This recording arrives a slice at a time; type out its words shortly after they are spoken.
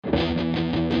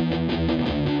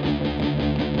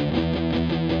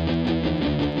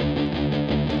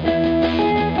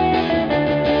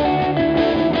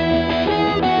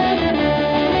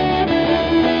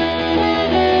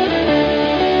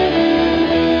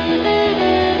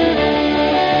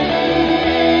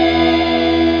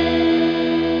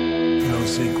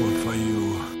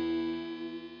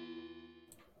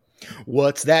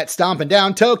What's that stomping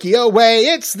down Tokyo way?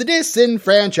 It's the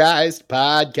Disenfranchised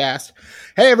Podcast.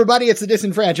 Hey, everybody, it's the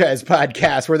Disenfranchised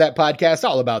Podcast. We're that podcast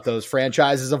all about those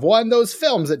franchises of one, those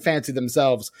films that fancy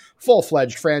themselves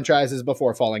full-fledged franchises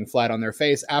before falling flat on their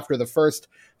face after the first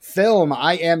film.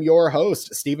 I am your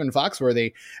host, Stephen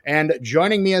Foxworthy, and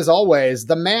joining me as always,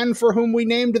 the man for whom we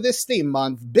named this theme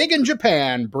month, Big in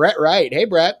Japan, Brett Wright. Hey,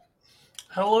 Brett.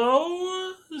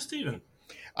 Hello, Stephen.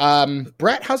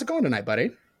 Brett, how's it going tonight,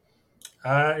 buddy?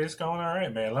 It's going all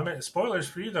right, man. Spoilers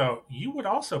for you though. You would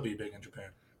also be big in Japan.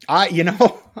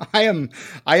 I'm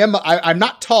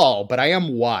not tall, but I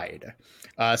am wide.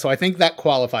 So I think that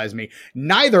qualifies me.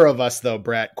 Neither of us, though,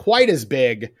 Brett, quite as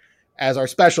big as our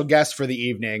special guest for the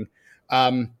evening.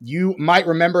 You might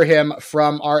remember him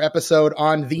from our episode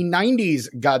on the 90s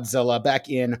Godzilla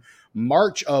back in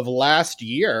March of last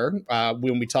year,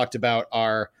 when we talked about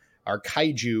our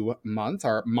kaiju month,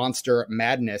 our monster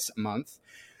madness month.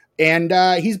 And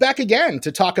he's back again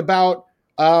to talk about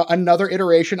another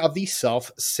iteration of the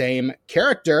self-same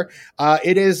character.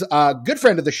 It is a good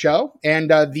friend of the show and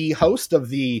the host of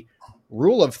the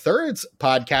Rule of Thirds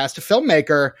podcast,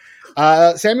 filmmaker,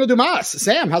 Samuel Dumas.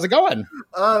 Sam, how's it going?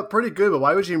 Pretty good, but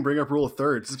why would you even bring up Rule of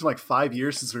Thirds? It's been like 5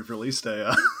 years since we've released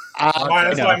a... That's why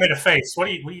I made a face.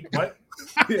 What?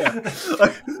 Yeah.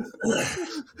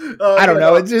 I don't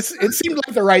know. It seemed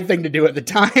like the right thing to do at the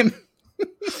time.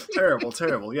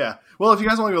 Terrible. Yeah. Well, if you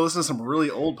guys want to go listen to some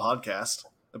really old podcasts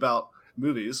about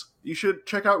movies, you should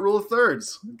check out Rule of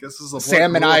Thirds. I guess this is a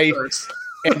Sam and I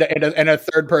and a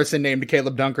third person named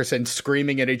Caleb Dunkerson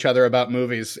screaming at each other about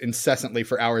movies incessantly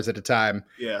for hours at a time.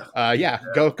 Yeah.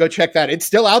 Go check that. It's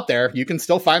still out there. You can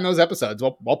still find those episodes.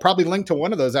 I'll probably link to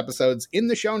one of those episodes in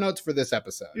the show notes for this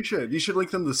episode. You should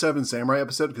link them to the Seven Samurai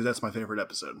episode because that's my favorite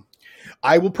episode.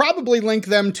 I will probably link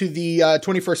them to the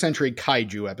 21st Century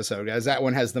Kaiju episode, as that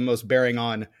one has the most bearing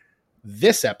on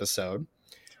this episode.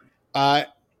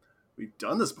 We've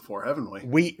done this before, haven't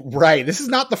we? Right. This is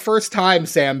not the first time,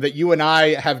 Sam, that you and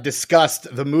I have discussed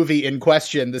the movie in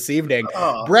question this evening.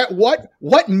 Brett,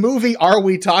 what movie are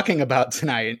we talking about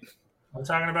tonight? I'm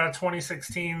talking about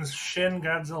 2016's Shin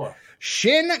Godzilla.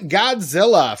 Shin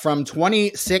Godzilla from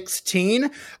 2016,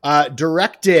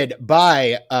 directed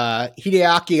by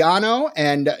Hideaki Anno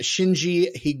and Shinji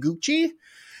Higuchi,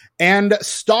 and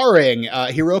starring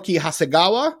Hiroki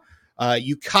Hasegawa,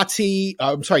 Yukata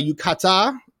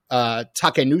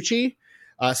Takenuchi,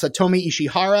 Satomi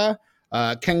Ishihara,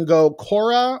 Kengo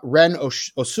Kora, Ren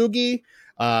Osugi,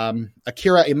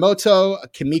 Akira Imoto,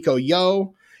 Kimiko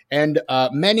Yo, and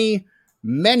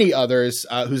many others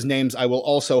whose names I will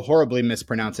also horribly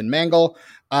mispronounce and mangle.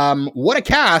 What a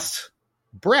cast.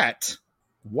 Brett,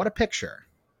 what a picture.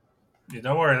 Yeah,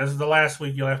 don't worry, this is the last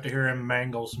week you'll have to hear him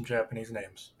mangle some Japanese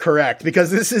names. Correct, because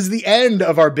this is the end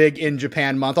of our Big in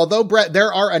Japan month. Although, Brett,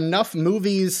 there are enough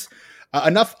movies...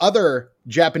 enough other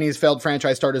Japanese failed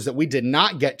franchise starters that we did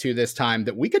not get to this time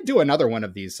that we could do another one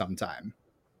of these sometime.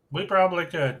 We probably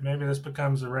could. Maybe this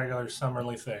becomes a regular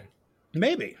summerly thing.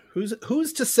 Maybe.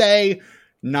 Who's to say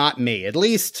not me? At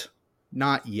least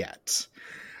not yet.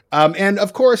 And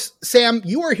of course, Sam,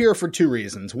 you are here for two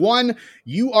reasons. One,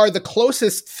 you are the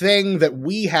closest thing that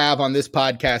we have on this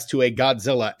podcast to a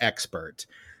Godzilla expert.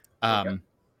 Okay.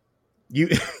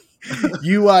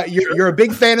 You're a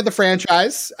big fan of the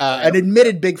franchise, an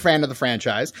admitted big fan of the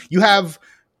franchise. You have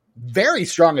very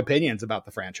strong opinions about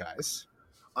the franchise.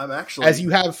 I'm actually, as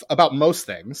you have about most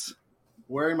things,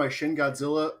 wearing my Shin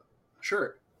Godzilla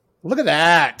shirt. Look at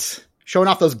that. Showing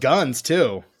off those guns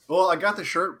too. Well, I got the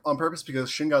shirt on purpose because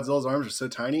Shin Godzilla's arms are so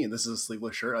tiny and this is a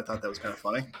sleeveless shirt. I thought that was kind of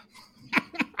funny.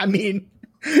 I mean,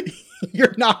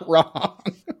 you're not wrong.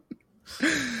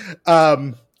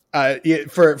 For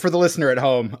the listener at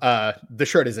home, the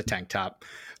shirt is a tank top,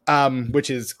 which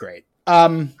is great.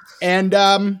 And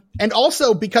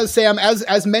also because, Sam,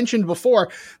 as mentioned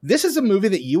before, this is a movie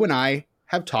that you and I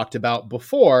have talked about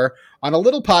before on a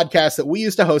little podcast that we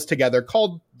used to host together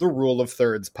called the Rule of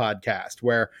Thirds podcast,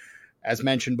 where, as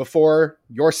mentioned before,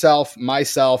 yourself,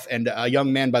 myself, and a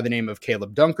young man by the name of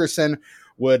Caleb Dunkerson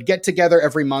would get together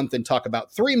every month and talk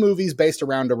about 3 movies based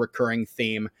around a recurring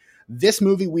theme. This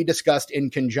movie we discussed in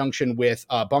conjunction with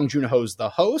Bong Joon-ho's The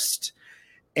Host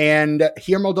and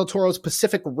Guillermo del Toro's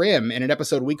Pacific Rim in an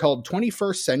episode we called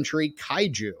 21st Century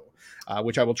Kaiju,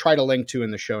 which I will try to link to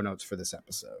in the show notes for this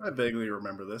episode. I vaguely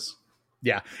remember this.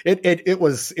 Yeah, it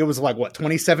was like what,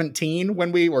 2017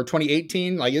 or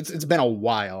 2018? Like it's been a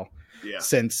while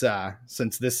since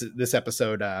this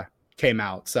episode came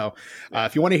out. So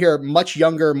if you want to hear much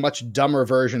younger, much dumber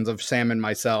versions of Sam and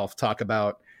myself talk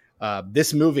about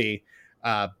this movie,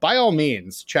 by all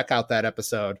means, check out that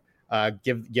episode.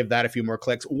 give that a few more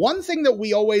clicks. One thing that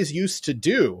we always used to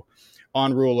do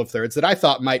on Rule of Thirds that I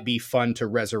thought might be fun to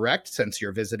resurrect since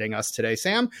you're visiting us today,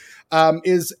 Sam,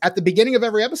 is at the beginning of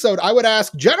every episode, I would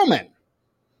ask, gentlemen,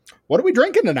 what are we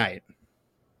drinking tonight?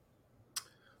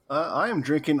 I am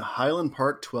drinking Highland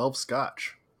Park 12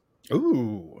 Scotch.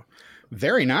 Ooh,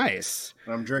 very nice.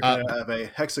 I'm drinking out of a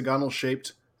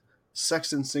hexagonal-shaped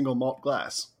Sexton single malt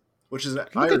glass, which is an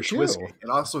Irish whiskey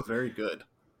and also very good.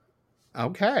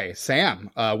 Okay, Sam,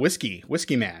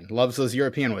 whiskey man, loves those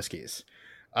European whiskeys.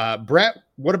 Brett,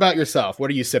 what about yourself? What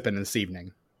are you sipping this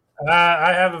evening?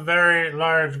 I have a very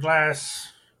large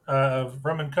glass of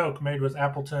rum and coke made with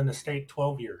Appleton Estate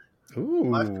 12-year.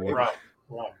 Ooh, rum.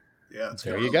 Yeah,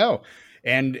 there you go.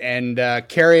 And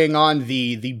carrying on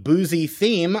the boozy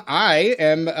theme, I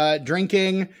am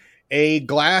drinking a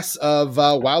glass of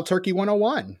Wild Turkey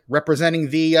 101, representing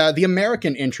the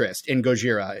American interest in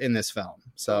Gojira in this film.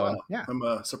 So yeah, I'm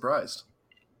surprised.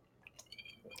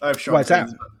 I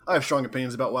have strong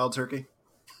opinions about Wild Turkey.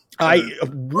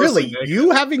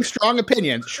 You having strong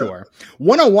opinions? Sure.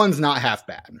 101's not half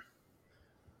bad.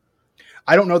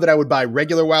 I don't know that I would buy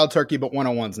regular Wild Turkey, but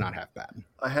 101's not half bad.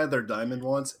 I had their diamond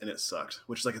once, and it sucked,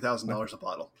 which is like $1,000 a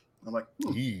bottle. I'm like,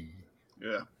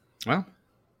 yeah. Well,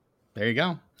 there you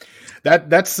go.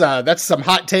 That's some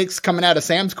hot takes coming out of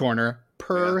Sam's corner,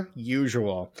 per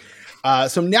usual.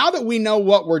 So now that we know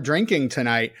what we're drinking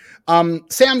tonight,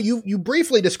 Sam, you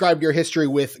briefly described your history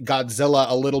with Godzilla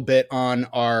a little bit on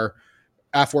our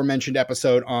aforementioned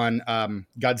episode on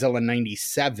Godzilla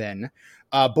 97.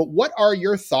 But what are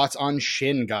your thoughts on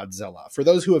Shin Godzilla? For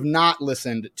those who have not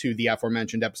listened to the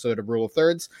aforementioned episode of Rule of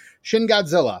Thirds, Shin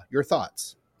Godzilla, your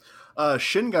thoughts?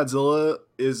 Shin Godzilla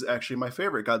is actually my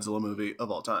favorite Godzilla movie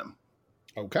of all time.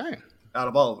 Okay. Out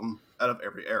of all of them, out of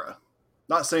every era.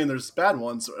 Not saying there's bad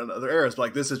ones in other eras, but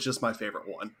like this is just my favorite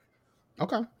one.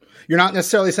 Okay. You're not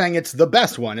necessarily saying it's the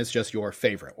best one. It's just your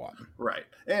favorite one. Right.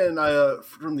 And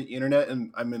from the internet,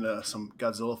 and I'm in some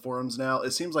Godzilla forums now,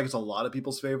 it seems like it's a lot of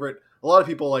people's favorite. A lot of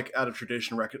people, like out of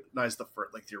tradition, recognize the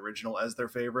original as their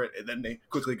favorite, and then they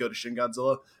quickly go to Shin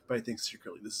Godzilla. But I think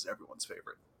secretly this is everyone's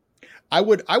favorite. I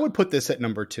would put this at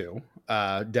number 2,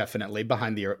 definitely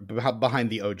behind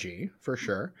the OG for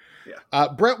sure. Yeah.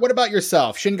 Brett, what about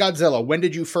yourself? Shin Godzilla. When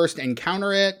did you first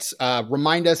encounter it?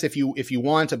 Remind us if you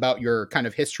want about your kind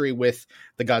of history with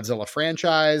the Godzilla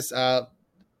franchise.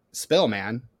 Spill,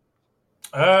 man.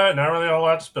 Not really a whole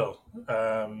lot to spill.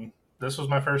 This was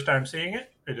my first time seeing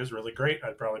it. It is really great.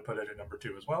 I'd probably put it at number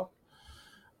 2 as well.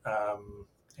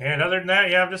 And other than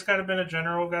that, I've just kind of been a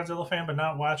general Godzilla fan, but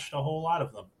not watched a whole lot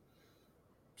of them.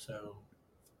 So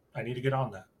I need to get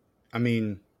on that. I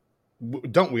mean,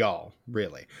 don't we all,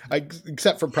 really?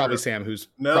 Except for probably Sam, who's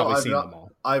probably seen them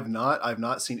all. I've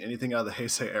not seen anything out of the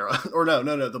Heisei era. Or no,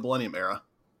 the Millennium era.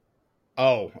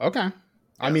 Oh, okay.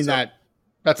 I mean,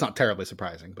 that's not terribly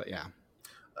surprising, but yeah.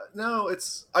 No,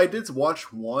 I did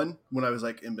watch one when I was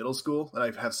like in middle school, and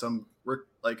I have some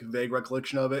vague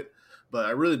recollection of it. But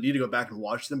I really need to go back and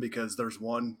watch them because there's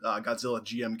one Godzilla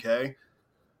GMK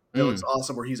that looks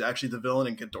awesome, where he's actually the villain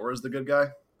and Ghidorah's the good guy,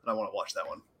 and I want to watch that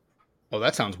one. Oh,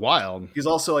 that sounds wild. He's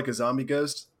also like a zombie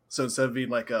ghost, so instead of being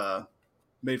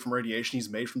made from radiation, he's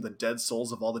made from the dead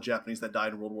souls of all the Japanese that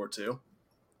died in World War II, and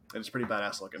it's pretty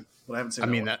badass looking. But I haven't seen. I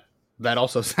mean that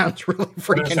also sounds really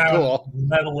freaking cool.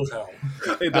 Metal as hell.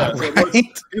 It does.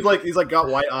 Right? He's got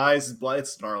white eyes.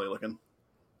 It's gnarly looking.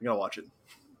 You gotta watch it.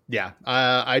 Yeah,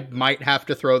 I might have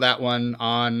to throw that one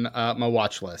on my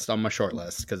watch list, on my short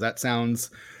list, because that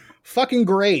sounds fucking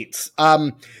great.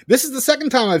 This is the second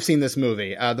time I've seen this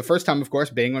movie. The first time, of course,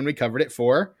 being when we covered it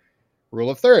for Rule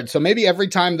of Thirds. So maybe every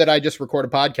time that I just record a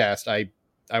podcast,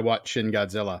 I watch Shin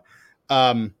Godzilla.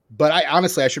 But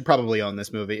I should probably own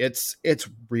this movie. It's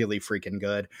really freaking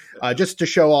good. Just to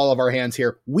show all of our hands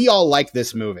here, we all like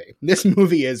this movie. This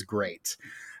movie is great.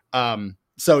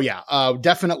 So yeah,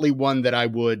 definitely one that I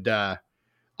would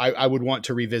want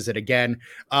to revisit again.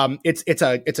 It's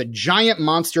a giant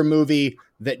monster movie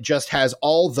that just has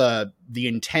all the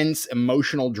intense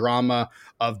emotional drama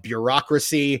of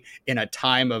bureaucracy in a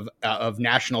time of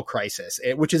national crisis,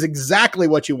 which is exactly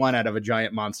what you want out of a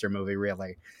giant monster movie,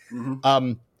 really.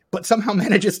 Mm-hmm. But somehow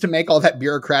manages to make all that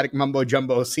bureaucratic mumbo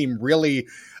jumbo seem really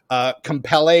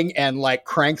compelling and like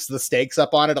cranks the stakes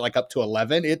up on it at up to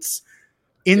 11. It's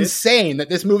insane that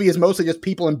this movie is mostly just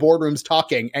people in boardrooms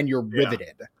talking and you're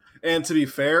riveted. And to be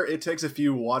fair, it takes a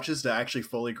few watches to actually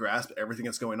fully grasp everything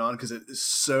that's going on because it is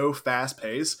so fast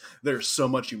paced. There's so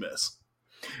much you miss.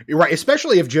 You're right,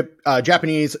 especially if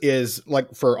Japanese is,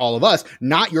 like for all of us,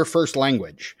 not your first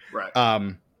language. Right.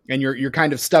 and you're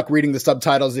kind of stuck reading the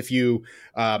subtitles if you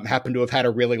happen to have had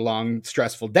a really long,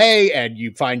 stressful day and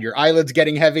you find your eyelids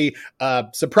getting heavy.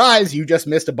 Surprise, you just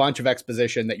missed a bunch of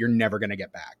exposition that you're never going to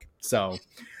get back. So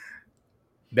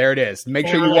there it is. Make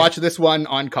sure you watch this one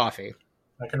on coffee.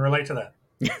 I can relate to that.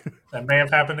 That may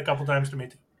have happened a couple times to me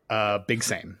too. Big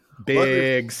same.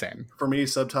 Big same. For me,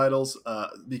 subtitles,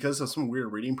 because of some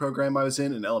weird reading program I was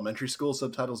in elementary school,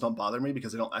 subtitles don't bother me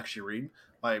because I don't actually read.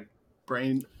 My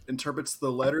brain interprets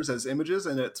the letters as images,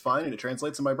 and it's fine, and it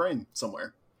translates in my brain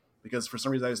somewhere. Because for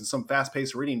some reason, I was in some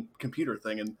fast-paced reading computer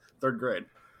thing in 3rd grade.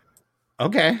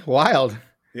 Okay, wild.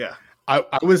 Yeah. I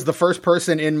was the first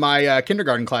person in my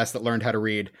kindergarten class that learned how to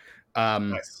read.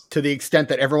 Nice. To the extent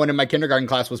that everyone in my kindergarten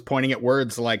class was pointing at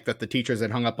words like that the teachers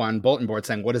had hung up on bulletin boards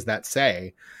saying, what does that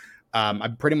say? I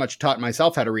pretty much taught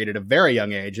myself how to read at a very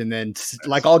young age. And then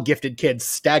like all gifted kids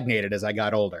stagnated as I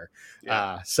got older.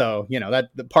 Yeah. So, that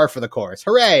the par for the course.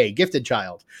 Hooray, gifted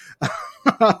child.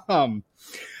 But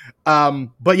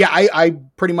yeah, I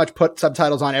pretty much put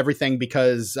subtitles on everything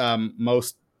because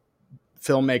most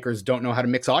filmmakers don't know how to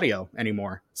mix audio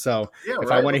anymore. So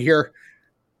if I want to hear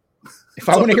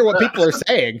what people are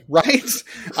saying, right,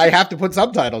 I have to put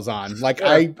subtitles on. Like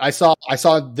I saw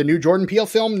the new Jordan Peele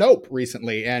film Nope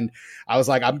recently, and I was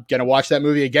like, I'm gonna watch that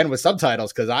movie again with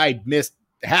subtitles because I missed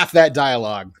half that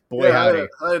dialogue. Boy, howdy!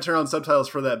 I had to turn on subtitles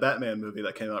for that Batman movie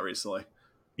that came out recently.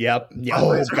 Yep.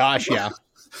 Oh gosh, yeah.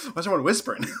 Why's everyone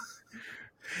whispering?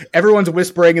 Everyone's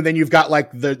whispering, and then you've got like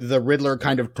the Riddler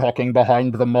kind of talking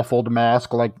behind the muffled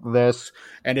mask like this,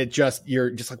 and you're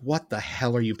just like, what the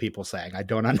hell are you people saying? I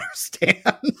don't understand.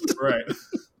 Right.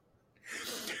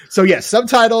 So yes,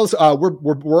 subtitles.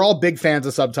 We're all big fans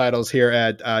of subtitles here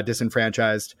at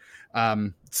Disenfranchised.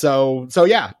 So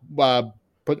yeah,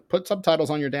 put subtitles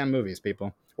on your damn movies,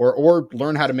 people, or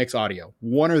learn how to mix audio.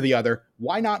 One or the other.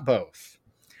 Why not both?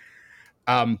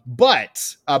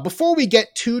 But before we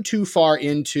get too far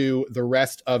into the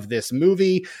rest of this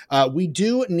movie, we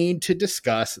do need to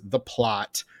discuss the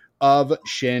plot of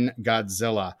Shin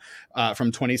Godzilla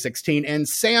from 2016. And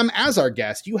Sam, as our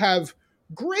guest, you have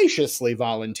graciously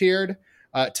volunteered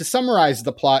to summarize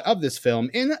the plot of this film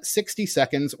in 60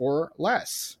 seconds or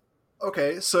less.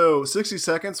 Okay, so 60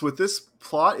 seconds with this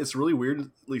plot, it's really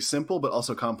weirdly simple, but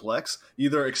also complex.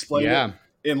 Either explain it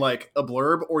in like a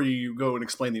blurb, or you go and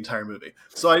explain the entire movie.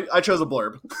 So I chose a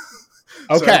blurb.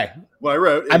 Okay. So what I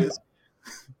wrote is,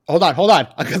 hold on,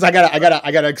 because I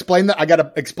gotta explain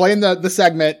the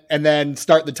segment and then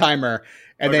start the timer,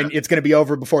 and then it's gonna be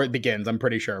over before it begins. I'm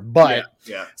pretty sure. But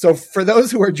so for those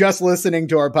who are just listening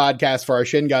to our podcast for our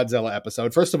Shin Godzilla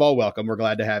episode, first of all, welcome. We're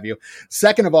glad to have you.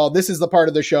 Second of all, this is the part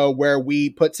of the show where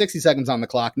we put 60 seconds on the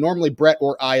clock. Normally, Brett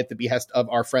or I, at the behest of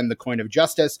our friend the Coin of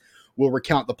Justice, will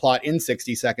recount the plot in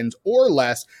 60 seconds or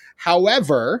less.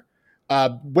 However,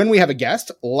 when we have a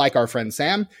guest, like our friend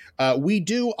Sam, we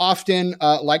do often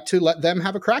like to let them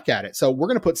have a crack at it. So we're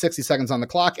going to put 60 seconds on the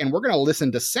clock, and we're going to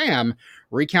listen to Sam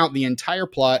recount the entire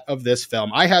plot of this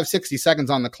film. I have 60 seconds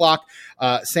on the clock.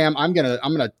 Sam, I'm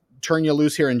gonna turn you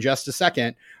loose here in just a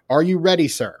second. Are you ready,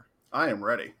 sir? I am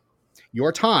ready.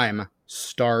 Your time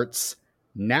starts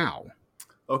now.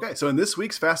 Okay, so in this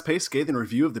week's fast-paced, scathing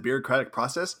review of the bureaucratic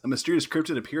process, a mysterious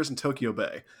cryptid appears in Tokyo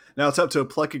Bay. Now it's up to a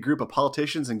plucky group of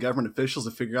politicians and government officials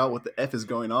to figure out what the F is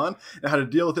going on and how to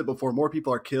deal with it before more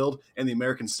people are killed and the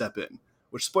Americans step in.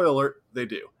 Which, spoiler alert, they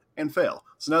do. And fail.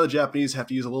 So now the Japanese have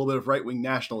to use a little bit of right-wing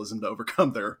nationalism to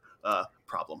overcome their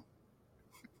problem.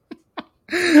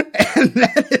 And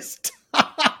that is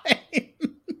time.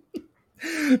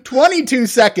 22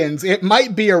 seconds. It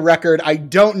might be a record. I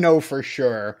don't know for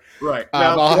sure. Right.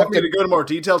 Now, if you want me to go into more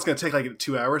detail, it's going to take like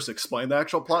 2 hours to explain the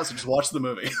actual plot, so just watch the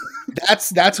movie.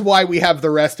 That's why we have the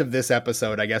rest of this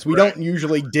episode, I guess. We don't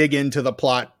usually dig into the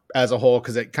plot as a whole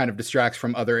because it kind of distracts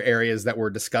from other areas that we're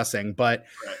discussing. But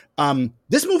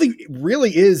this movie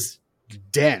really is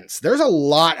dense. There's a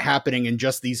lot happening in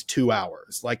just these 2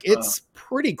 hours. Like, it's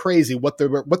pretty crazy what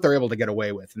they're able to get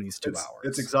away with in these 2 hours.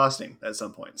 It's exhausting at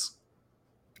some points.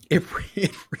 It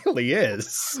really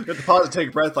is. You have to pause and take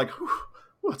a breath, like, whew,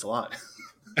 that's a lot.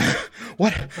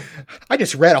 What? I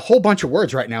just read a whole bunch of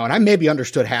words right now, and I maybe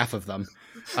understood half of them.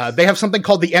 They have something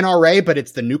called the NRA, but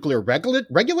it's the Nuclear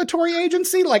Regulatory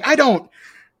Agency. Like,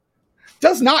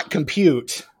 does not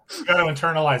compute. You got to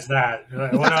internalize that.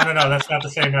 Well, no, that's not the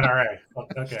same NRA.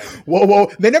 Okay.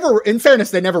 Whoa. In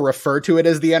fairness, they never refer to it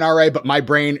as the NRA, but my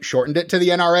brain shortened it to the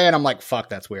NRA, and I'm like, fuck,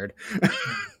 that's weird.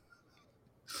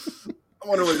 I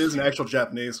wonder what it is in actual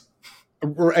Japanese.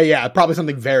 Yeah, probably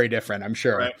something very different, I'm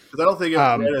sure. Right. Because I don't think it's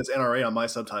read as NRA on my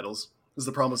subtitles. This is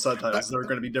the problem with subtitles. They're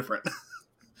going to be different.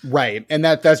 Right. And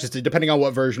that's just depending on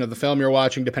what version of the film you're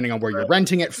watching, depending on where you're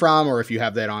renting it from, or if you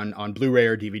have that on Blu-ray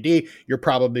or DVD, you're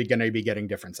probably going to be getting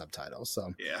different subtitles.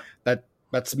 So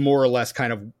that's more or less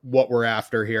kind of what we're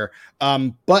after here.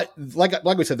 But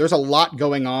like we said, there's a lot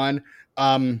going on.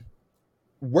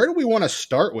 Where do we want to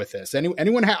start with this?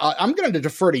 Anyone? I'm going to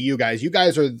defer to you guys. You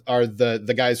guys are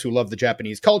the guys who love the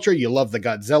Japanese culture. You love the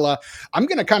Godzilla. I'm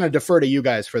going to kind of defer to you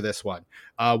guys for this one.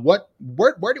 Where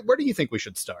do you think we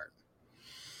should start?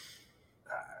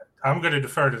 I'm going to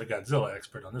defer to the Godzilla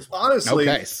expert on this one. Honestly,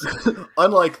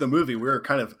 unlike the movie, we're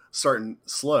kind of starting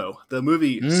slow. The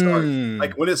movie starts,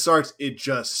 like when it starts, it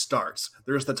just starts.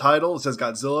 There's the title, it says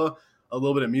Godzilla, a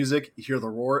little bit of music, you hear the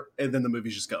roar, and then the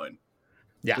movie's just going.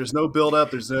 Yeah. There's no build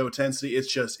up, there's no intensity, it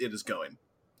is going.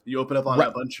 You open up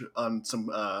on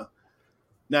some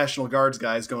National Guards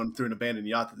guys going through an abandoned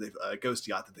yacht ghost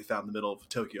yacht that they found in the middle of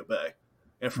Tokyo Bay.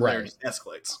 And from there it just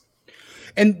escalates.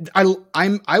 And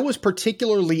I was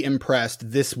particularly impressed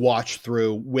this watch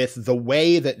through with the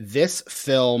way that this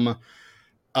film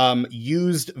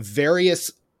used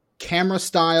various camera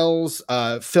styles,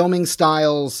 filming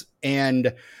styles,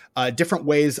 and different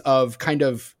ways of kind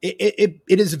of it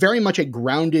is very much a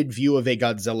grounded view of a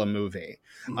Godzilla movie.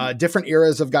 Different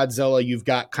eras of Godzilla, you've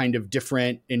got kind of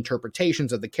different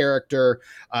interpretations of the character,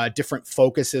 different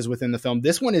focuses within the film.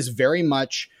 This one is very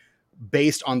much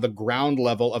based on the ground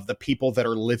level of the people that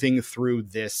are living through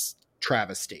this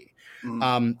travesty.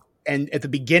 And at the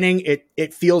beginning,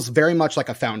 it feels very much like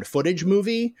a found footage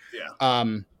movie.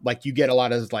 Like you get a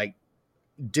lot of like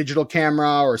digital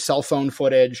camera or cell phone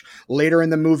footage. Later in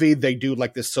the movie, they do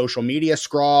like this social media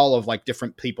scroll of like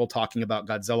different people talking about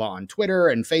Godzilla on Twitter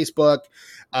and Facebook.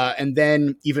 And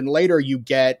then even later, you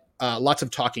get lots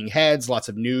of talking heads, lots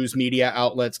of news media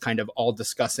outlets kind of all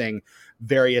discussing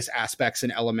various aspects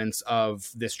and elements of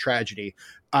this tragedy.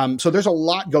 So there's a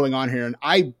lot going on here. And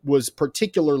I was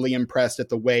particularly impressed at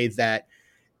the way that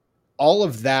all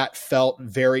of that felt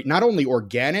very, not only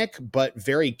organic, but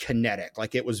very kinetic.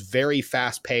 Like it was very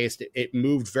fast paced. It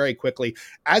moved very quickly,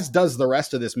 as does the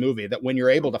rest of this movie, that when you're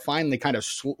able to finally kind of,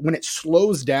 when it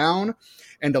slows down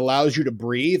and allows you to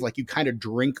breathe, like you kind of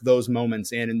drink those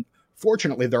moments in. And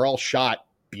fortunately, they're all shot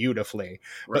beautifully,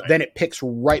 but then it picks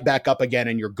right back up again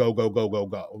and you're go.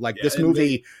 Like this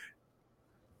movie.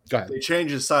 Go ahead. They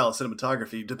changed the style of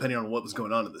cinematography depending on what was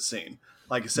going on in the scene.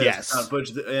 Like I said, it's found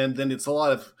footage, and then it's a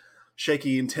lot of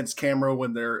shaky, intense camera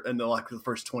when they're in the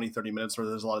first 20, 30 minutes where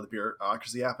there's a lot of the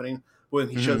bureaucracy happening. When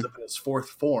he shows up in his fourth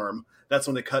form, that's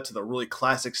when they cut to the really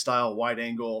classic style, wide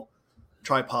angle,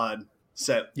 tripod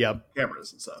set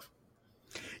cameras and stuff.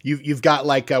 You've got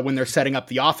like when they're setting up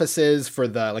the offices for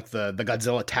the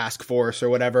Godzilla task force or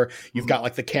whatever, you've got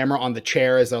like the camera on the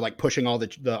chair as they're like pushing all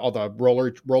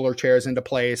the roller chairs into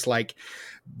place. Like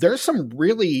there's some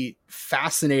really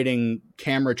fascinating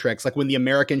camera tricks. Like when the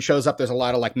American shows up, there's a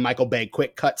lot of like Michael Bay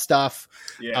quick cut stuff.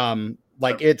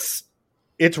 It's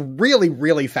really,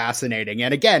 really fascinating.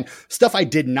 And again, stuff I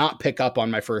did not pick up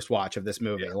on my first watch of this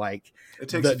movie. Like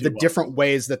the different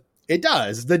ways that it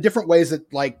does, the different ways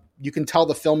that like you can tell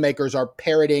the filmmakers are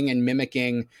parroting and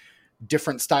mimicking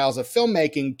different styles of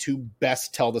filmmaking to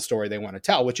best tell the story they want to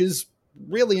tell, which is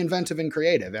really inventive and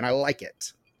creative. And I like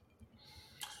it.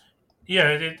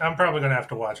 Yeah, I'm probably going to have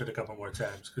to watch it a couple more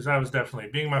times because I was definitely,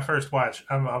 being my first watch,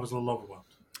 I was a little overwhelmed.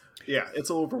 Yeah,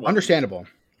 it's a little overwhelming. Understandable.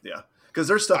 Yeah, because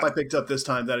there's stuff I picked up this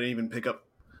time that I didn't even pick up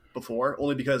before,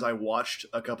 only because I watched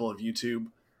a couple of YouTube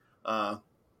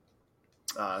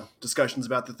discussions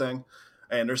about the thing.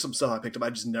 And there's some stuff I picked up I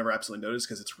just never absolutely noticed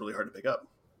because it's really hard to pick up.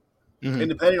 And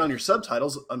depending on your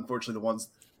subtitles, unfortunately the ones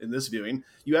in this viewing,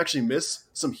 you actually miss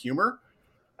some humor.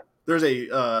 There's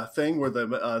a thing where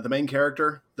the main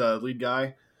character, the lead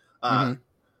guy, I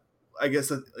guess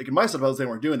that, like in my subtitles they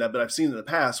weren't doing that, but I've seen in the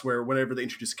past where whenever they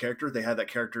introduce a character, they had that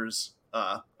character's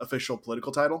official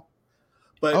political title.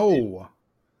 But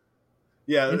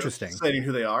interesting, stating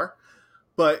who they are.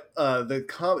 But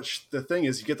the thing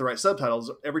is, you get the right subtitles.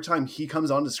 Every time he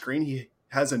comes on the screen, he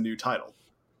has a new title.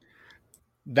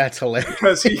 That's hilarious.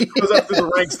 Because he goes up through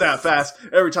the ranks that fast.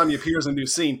 Every time he appears in a new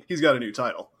scene, he's got a new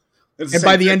title. And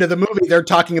by the end of the movie, they're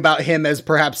talking about him as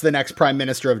perhaps the next prime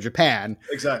minister of Japan.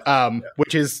 Exactly.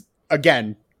 Which is,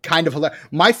 again, kind of hilarious.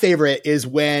 My favorite is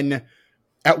when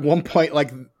at one point,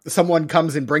 like, someone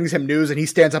comes and brings him news and he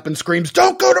stands up and screams,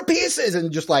 "Don't go to pieces,"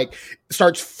 and just like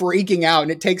starts freaking out. And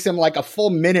it takes him like a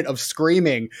full minute of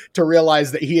screaming to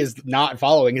realize that he is not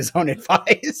following his own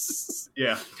advice.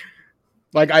 Yeah.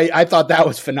 Like I thought that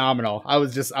was phenomenal. I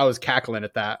was cackling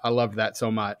at that. I loved that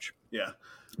so much. Yeah.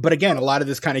 But again, a lot of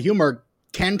this kind of humor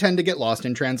can tend to get lost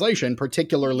in translation,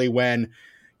 particularly when,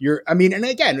 and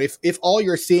again, if all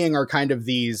you're seeing are kind of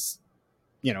these,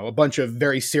 a bunch of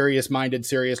very serious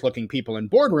looking people in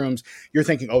boardrooms, you're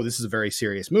thinking, oh, this is a very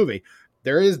serious movie.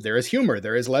 There is humor,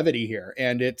 there is levity here,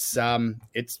 and it's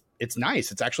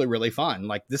nice. It's actually really fun.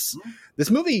 Like this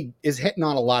movie is hitting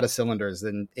on a lot of cylinders,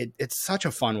 and it's such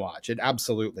a fun watch. It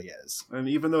absolutely is. And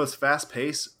even though it's fast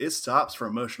paced, it stops for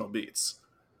emotional beats.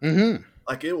 Mm-hmm.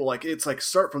 It's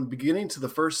start from the beginning to the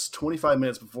first 25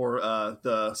 minutes before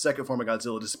the second form of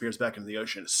Godzilla disappears back into the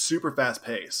ocean. It's super fast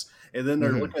paced, and then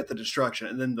they're looking at the destruction,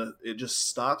 and then it just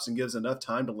stops and gives enough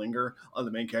time to linger on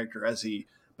the main character as he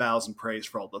bows and prays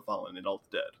for all the fallen and all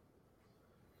the dead.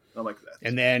 I like that.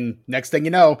 And then next thing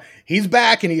you know, he's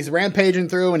back and he's rampaging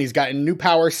through, and he's got a new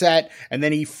power set, and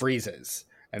then he freezes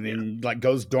and then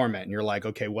goes dormant, and you're like,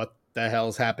 okay, what the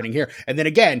hell's happening here? And then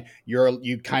again,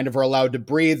 you kind of are allowed to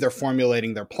breathe. They're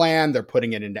formulating their plan. They're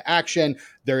putting it into action.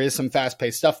 There is some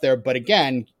fast-paced stuff there, but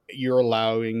again, you're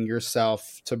allowing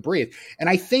yourself to breathe. And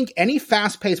I think any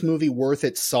fast-paced movie worth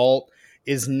its salt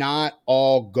is not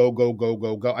all go, go, go,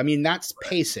 go, go. I mean, that's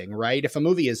pacing, right? If a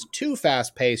movie is too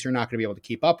fast-paced, you're not going to be able to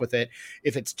keep up with it.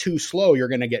 If it's too slow, you're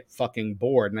going to get fucking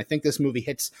bored. And I think this movie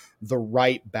hits the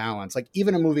right balance. Like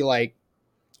even a movie like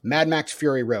Mad Max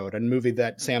Fury Road, a movie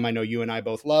that, Sam, I know you and I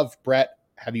both love. Brett,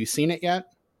 have you seen it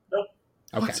yet? Nope.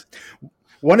 Okay. What?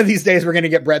 One of these days, we're going to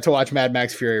get Brett to watch Mad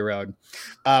Max Fury Road.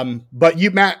 But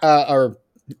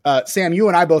Sam, you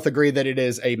and I both agree that it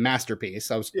is a masterpiece.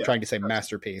 I was trying to say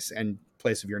masterpiece in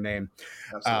place of your name.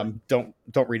 Don't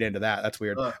read into that. That's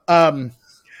weird.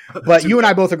 But you and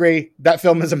I both agree that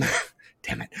film is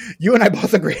damn it. You and I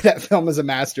both agree that film is a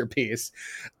masterpiece.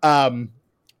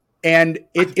 And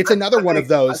it's another one of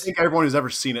those. I think everyone who's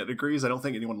ever seen it agrees. I don't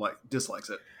think anyone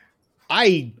dislikes it.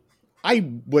 I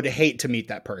would hate to meet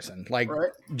that person.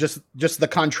 Just the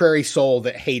contrary soul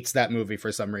that hates that movie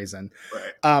for some reason.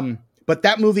 Right. But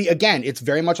that movie, again, it's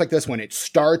very much like this one. It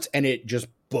starts and it just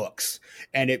books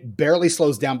and it barely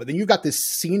slows down. But then you've got this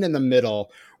scene in the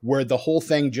middle where the whole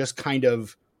thing just kind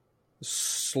of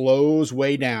slows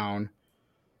way down,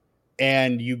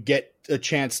 and you get a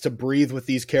chance to breathe with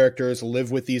these characters,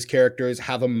 live with these characters,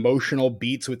 have emotional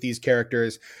beats with these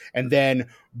characters, and then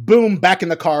boom, back in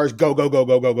the cars, go, go, go,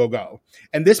 go, go, go, go.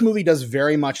 And this movie does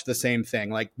very much the same thing.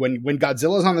 Like when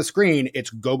Godzilla's on the screen, it's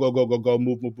go, go, go, go, go,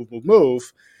 move, move, move, move,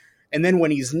 move. And then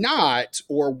when he's not,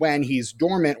 or when he's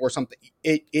dormant or something,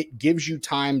 it gives you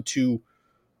time to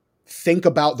think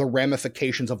about the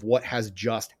ramifications of what has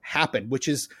just happened, which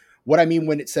is what I mean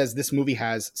when it says this movie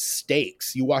has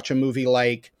stakes. You watch a movie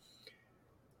like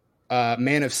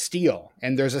Man of Steel,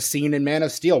 and there's a scene in Man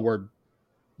of Steel where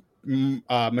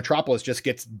Metropolis just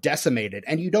gets decimated,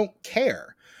 and you don't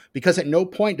care because at no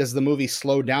point does the movie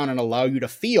slow down and allow you to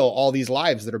feel all these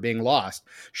lives that are being lost.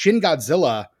 Shin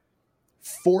Godzilla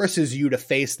forces you to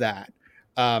face that.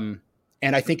 And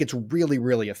I think it's really,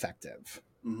 really effective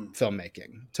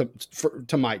filmmaking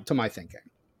to my thinking.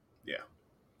 Yeah.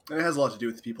 And it has a lot to do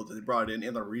with the people that they brought in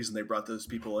and the reason they brought those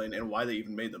people in and why they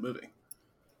even made the movie.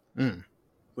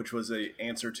 Which was a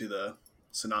answer to the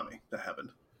tsunami that happened.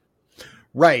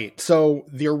 Right. So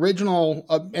the original,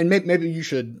 and maybe you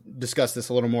should discuss this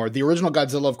a little more. The original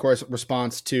Godzilla, of course,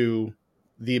 response to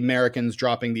the Americans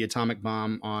dropping the atomic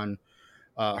bomb on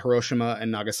Hiroshima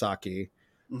and Nagasaki.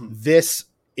 This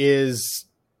is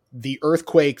the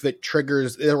earthquake that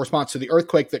triggers a response to the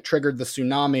earthquake that triggered the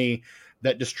tsunami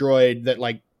that destroyed, that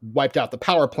wiped out the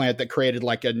power plant that created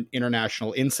an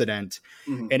international incident.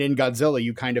 And in Godzilla,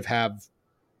 you kind of have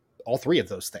all three of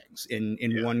those things in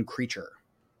one creature.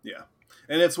 Yeah.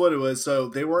 And it's what it was. So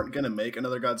they weren't going to make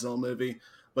another Godzilla movie,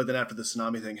 but then after the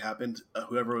tsunami thing happened,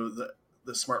 whoever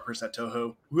the smart person at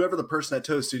Toho, whoever the person at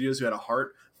Toho Studios who had a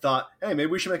heart, thought, hey, maybe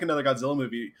we should make another Godzilla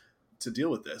movie to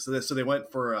deal with this. So they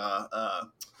went for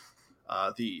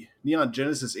the Neon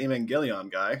Genesis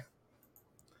Evangelion guy.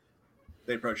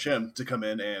 They approached him to come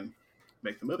in and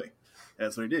make the movie. And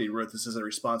that's what he did. He wrote this as a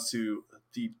response to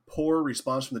the poor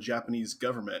response from the Japanese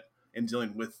government in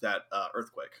dealing with that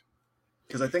earthquake.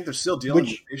 Because I think they're still dealing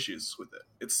with issues with it.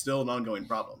 It's still an ongoing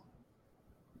problem.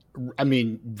 I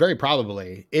mean, very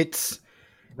probably. They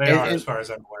are, as far as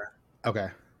I'm aware. Okay.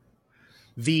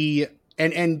 The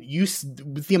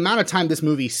amount of time this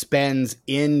movie spends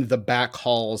in the back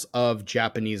halls of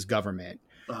Japanese government,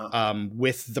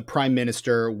 with the prime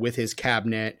minister, with his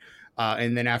cabinet,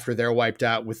 and then after they're wiped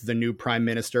out, with the new prime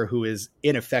minister who is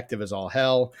ineffective as all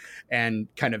hell,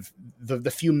 and kind of the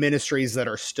few ministries that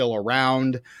are still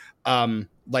around,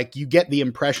 you get the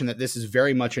impression that this is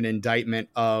very much an indictment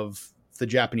of the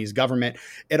Japanese government.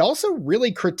 It also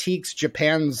really critiques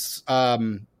Japan's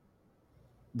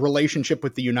relationship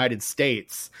with the United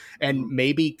States, and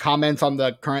maybe comments on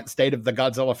the current state of the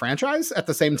Godzilla franchise at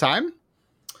the same time?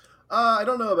 I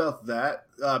don't know about that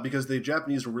because the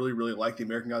Japanese really, really like the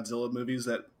American Godzilla movies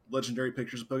that Legendary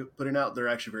Pictures are putting out. They're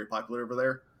actually very popular over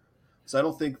there. So I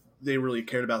don't think they really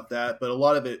cared about that. But a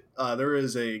lot of it, there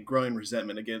is a growing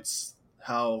resentment against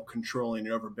how controlling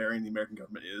and overbearing the American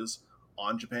government is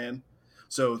on Japan.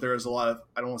 So there is a lot of,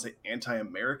 I don't want to say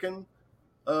anti-American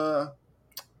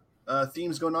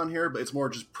themes going on here, but it's more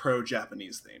just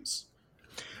pro-Japanese themes.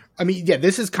 I mean, yeah,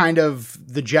 this is kind of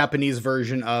the Japanese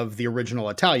version of the original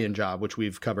Italian Job, which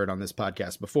we've covered on this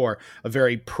podcast before, a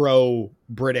very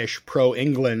pro-British,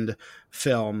 pro-England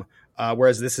film,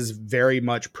 whereas this is very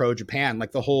much pro-Japan.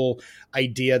 Like the whole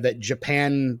idea that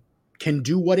Japan can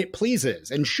do what it pleases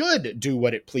and should do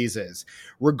what it pleases,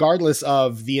 regardless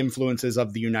of the influences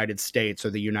of the United States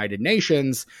or the United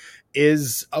Nations,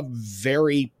 is a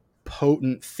very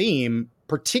potent theme,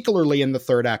 particularly in the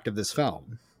third act of this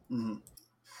film. Mm-hmm.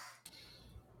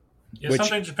 Yeah,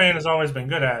 something Japan has always been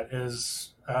good at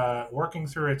is working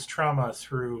through its trauma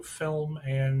through film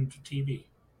and TV.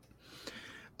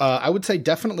 I would say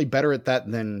definitely better at that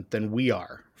than we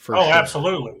are. For sure.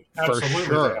 Absolutely, for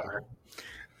sure.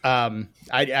 They are.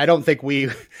 I don't think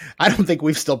we've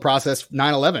still processed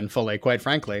 9/11 fully, quite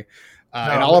frankly.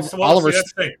 And Oliver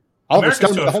Stone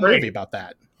did the whole movie about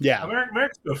that. Yeah,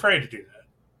 Americans are afraid to do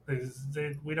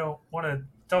that. We don't want to.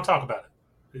 Don't talk about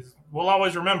it. We'll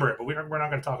always remember it, but we're not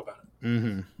going to talk about it.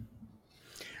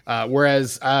 Mm-hmm.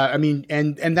 Whereas, I mean,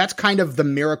 and that's kind of the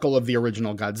miracle of the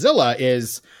original Godzilla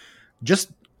is just,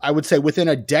 I would say, within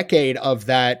a decade of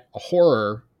that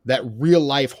horror, that real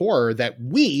life horror that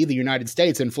we, the United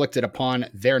States, inflicted upon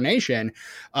their nation,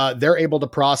 they're able to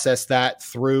process that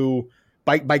through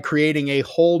by creating a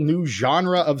whole new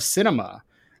genre of cinema.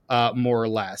 More or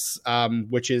less,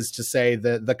 which is to say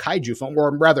the kaiju film,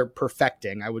 or rather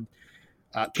perfecting.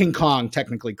 King Kong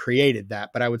technically created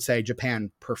that, but I would say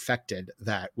Japan perfected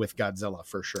that with Godzilla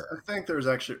for sure. I think there's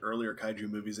actually earlier kaiju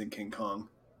movies than King Kong.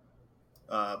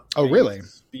 Oh, really?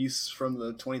 Beasts from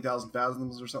the 20,000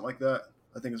 Fathoms or something like that.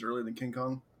 I think it's earlier than King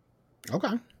Kong.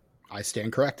 Okay. I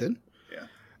stand corrected. Yeah.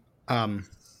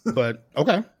 But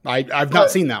okay. I've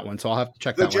not seen that one, so I'll have to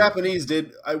check that one. The Japanese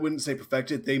did, I wouldn't say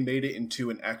perfected, they made it into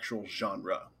an actual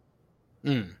genre.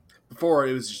 Mm. Before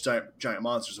it was just giant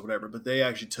monsters or whatever, but they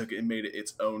actually took it and made it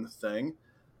its own thing.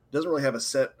 It doesn't really have a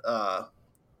set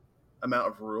amount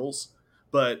of rules,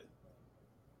 but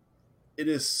it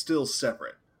is still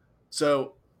separate.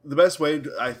 So the best way,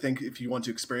 I think, if you want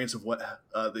to experience of what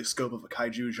the scope of a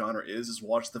kaiju genre is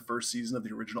watch the first season of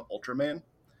the original Ultraman,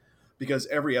 because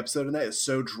every episode in that is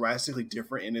so drastically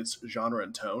different in its genre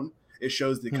and tone. It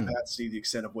shows the capacity, the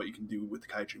extent of what you can do with the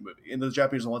kaiju movie. And the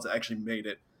Japanese are the ones that actually made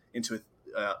it into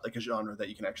a genre that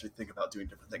you can actually think about doing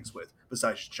different things with,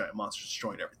 besides just giant monsters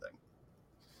destroying everything.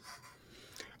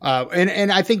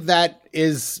 And I think that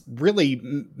is really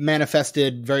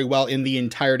manifested very well in the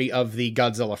entirety of the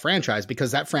Godzilla franchise,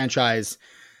 because that franchise,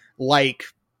 like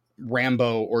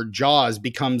Rambo or Jaws,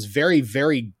 becomes very,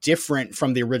 very different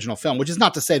from the original film, which is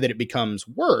not to say that it becomes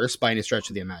worse by any stretch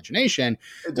of the imagination.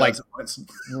 It does.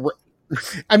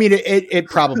 I mean, it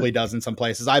probably does in some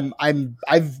places.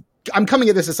 I'm coming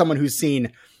at this as someone who's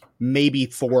seen maybe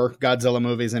 4 Godzilla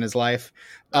movies in his life.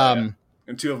 And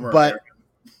 2 of them are American.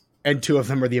 And 2 of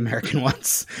them are the American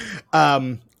ones.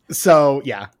 So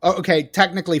yeah. Okay.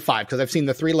 Technically 5, because I've seen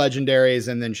the 3 legendaries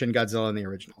and then Shin Godzilla in the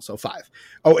original. So 5.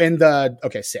 Oh, and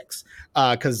 6,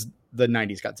 because the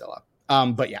 90s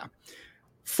Godzilla. But yeah,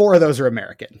 4 of those are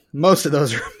American. Most of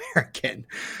those are American.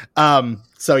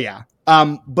 So yeah.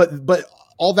 But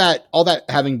all that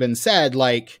having been said,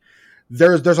 like,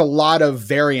 there's a lot of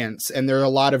variance and there are a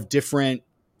lot of different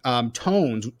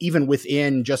tones, even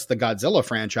within just the Godzilla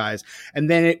franchise. And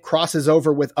then it crosses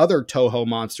over with other Toho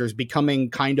monsters, becoming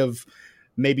kind of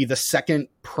maybe the second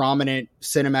prominent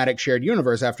cinematic shared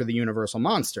universe after the Universal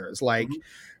monsters. Like,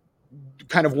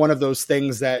 kind of one of those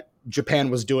things that Japan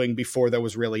was doing before there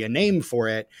was really a name for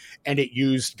it. And it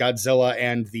used Godzilla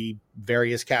and the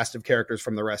various cast of characters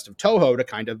from the rest of Toho to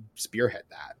kind of spearhead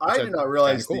that. I did not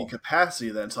realize the capacity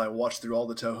of that until I watched through all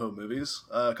the Toho movies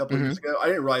a couple of years ago. I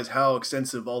didn't realize how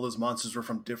extensive all those monsters were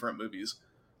from different movies,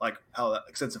 like how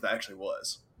extensive it actually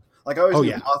was. Like, I always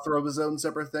knew Mothra was its own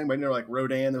separate thing, but I know, like,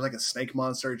 Rodan, there's like a snake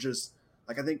monster. Just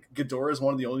like, I think Ghidorah is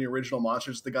one of the only original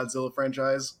monsters of the Godzilla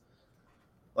franchise.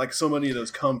 Like, so many of those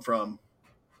come from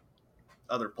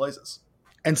other places.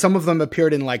 And some of them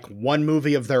appeared in like one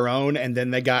movie of their own, and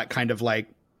then they got kind of like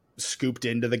scooped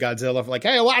into the Godzilla. Like,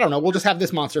 hey, well, I don't know, we'll just have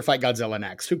this monster fight Godzilla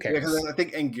next. Who cares? Yeah, because I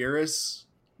think Anguirus.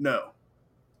 No,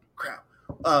 crap.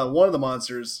 one of the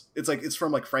monsters, it's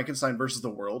from like Frankenstein versus the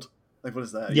World. Like, what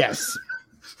is that? Yes.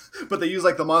 But they use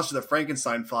like the monster that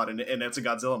Frankenstein fought, and it's a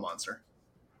Godzilla monster.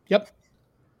 Yep.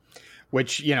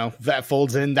 Which, that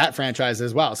folds in that franchise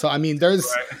as well. So, I mean,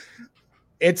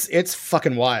 it's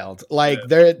fucking wild. Like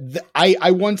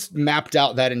I once mapped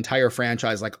out that entire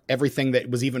franchise, like everything that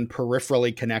was even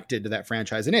peripherally connected to that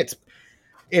franchise. And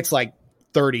it's like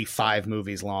 35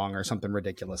 movies long or something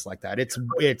ridiculous like that.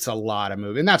 It's a lot of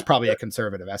movies. And that's probably a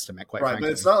conservative estimate, quite frankly.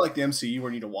 But it's not like the MCU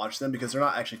where you need to watch them because they're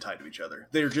not actually tied to each other.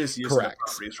 They're just using the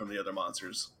properties from the other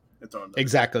monsters.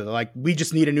 Exactly. Like, we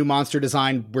just need a new monster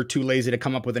design. We're too lazy to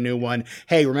come up with a new one.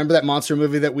 Hey, remember that monster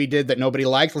movie that we did that nobody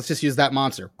liked? Let's just use that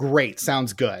monster. Great.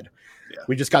 Sounds good. Yeah.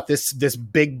 We just got this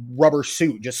big rubber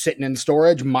suit just sitting in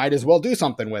storage. Might as well do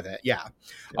something with it. Yeah.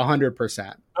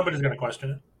 100%. Nobody's going to question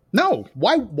it. No.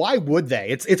 Why would they?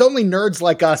 It's only nerds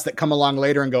like us that come along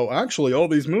later and go, actually, all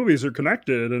these movies are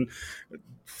connected, and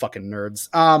fucking nerds.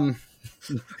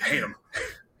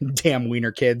 Damn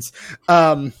wiener kids.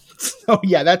 So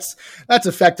yeah, that's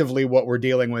effectively what we're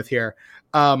dealing with here.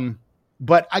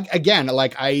 But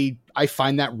I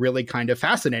find that really kind of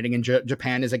fascinating, and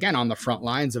Japan is again on the front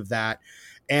lines of that.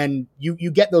 And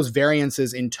you get those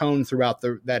variances in tone throughout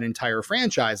that entire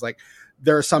franchise. Like,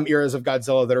 there are some eras of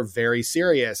Godzilla that are very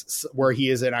serious, where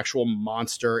he is an actual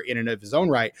monster in and of his own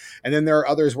right. And then there are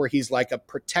others where he's like a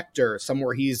protector, some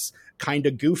where he's kind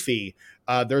of goofy.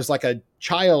 There's like a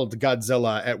child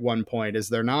Godzilla at one point, is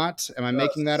there not? Am I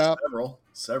making that up?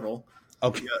 Several.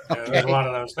 Okay. Yeah, there's a lot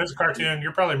of those. There's a cartoon.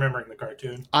 You're probably remembering the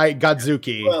cartoon.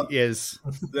 Godzuki is.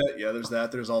 There's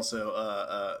that. There's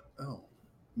also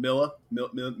Manila.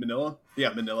 Yeah,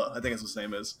 Manila. I think that's what his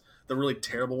name is. The really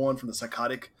terrible one from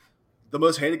the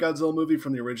most hated Godzilla movie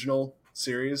from the original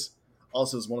series.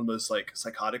 Also is one of the most like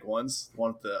psychotic ones. The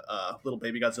one with the little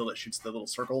baby Godzilla that shoots the little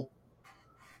circle.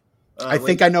 I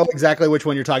think I know exactly which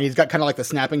one you're talking. He's got kind of like the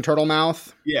snapping turtle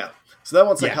mouth. Yeah. So that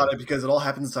one's psychotic because it all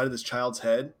happens inside of this child's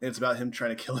head, and it's about him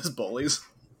trying to kill his bullies.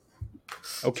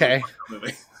 Okay.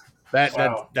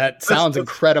 That sounds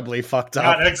incredibly fucked up.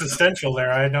 Not existential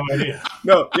there. I had no idea.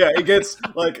 No, yeah, it gets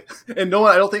like, and no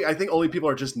one. I think only people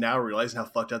are just now realizing how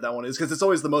fucked up that one is, because it's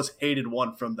always the most hated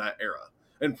one from that era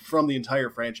and from the entire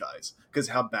franchise, because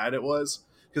how bad it was.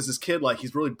 Because this kid, like,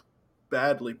 he's really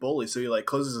badly bullied, so he like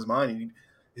closes his mind and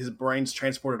his brain's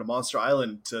transported to Monster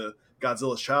Island to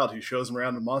Godzilla's child, who shows him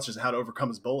around the monsters and how to overcome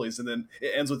his bullies, and then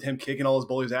it ends with him kicking all his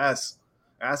bullies'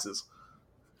 asses.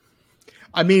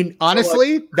 I mean,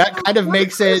 honestly, that kind of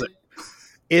makes it.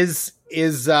 Is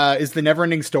the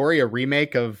Neverending Story a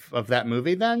remake of that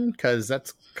movie then? Because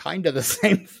that's kind of the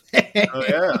same thing.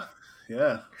 Oh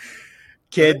yeah.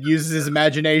 Kid uses his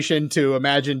imagination to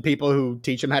imagine people who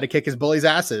teach him how to kick his bullies'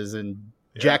 asses, and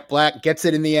Jack Black gets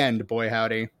it in the end. Boy,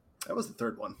 howdy. That was the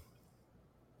third one.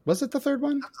 Was it the third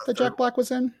one that Jack Black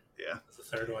was in? Yeah, that's the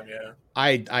third one. Yeah.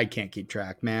 I can't keep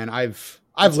track, man. I've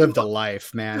lived a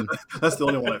life, man. That's the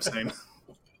only one I've seen.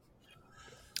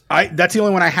 That's the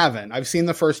only one I haven't. I've seen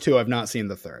the first two. I've not seen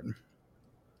the third.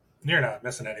 You're not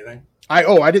missing anything.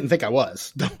 I didn't think I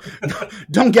was.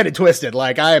 Don't get it twisted.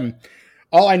 Like,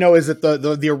 all I know is that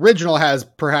the original has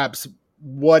perhaps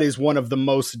what is one of the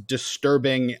most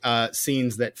disturbing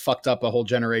scenes that fucked up a whole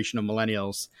generation of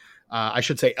millennials. I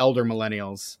should say elder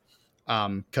millennials.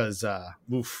 Cause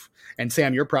oof. And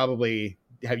Sam, you probably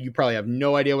have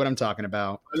no idea what I'm talking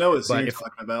about. I know what scene you're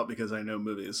talking about because I know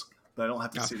movies. But I don't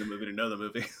have to see the movie to know the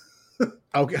movie.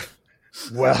 Okay.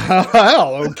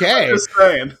 Well, okay. I'm just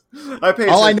saying.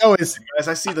 All I know is, guys,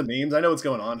 I see the memes. I know what's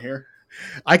going on here.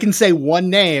 I can say one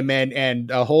name and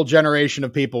a whole generation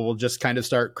of people will just kind of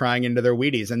start crying into their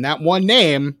Wheaties. And that one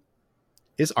name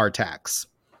is Artax.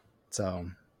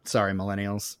 So sorry,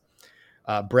 millennials.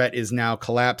 Brett is now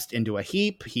collapsed into a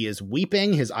heap. He is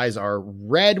weeping. His eyes are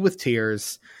red with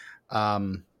tears.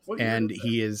 And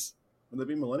he is. Would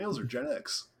they be millennials or Gen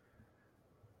X?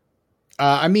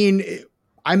 I mean,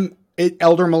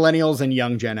 elder millennials and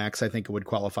young Gen X. I think it would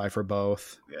qualify for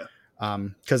both. Yeah.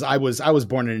 Because I was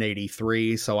born in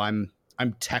 '83, so I'm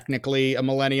technically a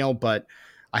millennial, but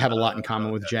I have a lot in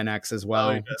common with Gen X as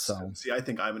well. So see, I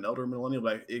think I'm an elder millennial,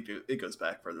 but it goes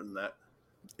back further than that.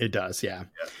 It does, yeah.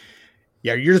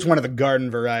 Yeah, you're just one of the garden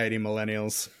variety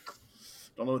millennials.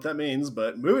 Don't know what that means,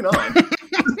 but moving on.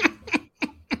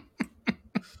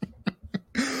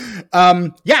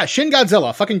 Shin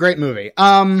Godzilla, fucking great movie.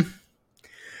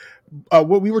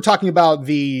 We were talking about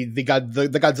the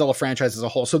Godzilla franchise as a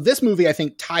whole. So this movie, I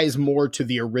think, ties more to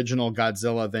the original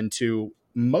Godzilla than to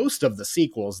most of the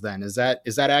sequels. Then is that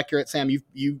accurate, Sam?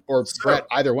 You or Brett,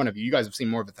 either one of you guys have seen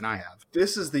more of it than I have.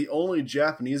 This is the only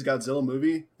Japanese Godzilla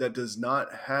movie that does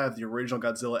not have the original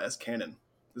Godzilla as canon.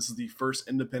 This is the first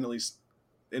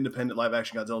independent live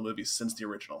action Godzilla movie since the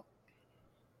original.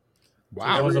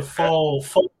 Wow, so it was a full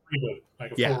reboot,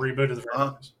 like a full reboot of the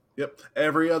franchise. Yep,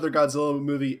 every other Godzilla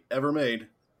movie ever made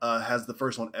has the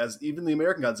first one, as even the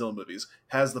American Godzilla movies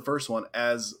has the first one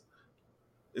as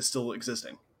is still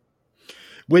existing.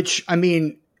 Which, I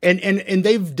mean, and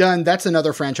they've done, that's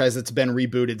another franchise that's been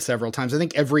rebooted several times. I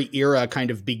think every era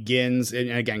kind of begins, and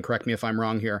again, correct me if I'm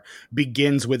wrong here,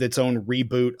 begins with its own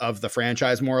reboot of the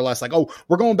franchise, more or less. Like, oh,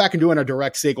 we're going back and doing a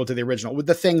direct sequel to the original, with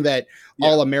the thing that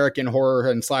all American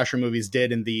horror and slasher movies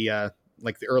did in the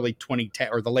like the early 2010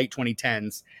 or the late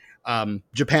 2010s.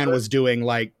 Japan was doing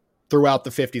like throughout the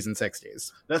 50s and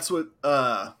 60s. That's what.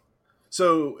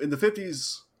 So in the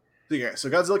 50s, so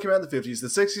Godzilla came out in the 50s. The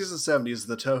 60s and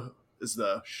 70s is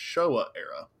the Showa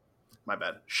era. My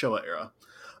bad, Showa era.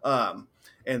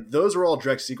 And those are all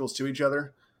direct sequels to each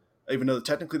other. Even though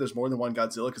technically there's more than one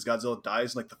Godzilla, because Godzilla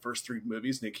dies in like the first 3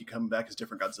 movies, and they keep coming back as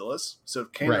different Godzillas. So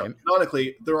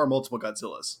canonically, there are multiple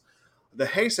Godzillas. The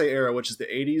Heisei era, which is the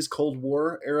 80s Cold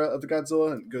War era of the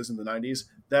Godzilla, and goes in the 90s,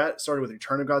 that started with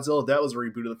Return of Godzilla. That was a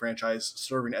reboot of the franchise,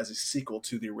 serving as a sequel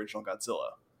to the original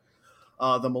Godzilla.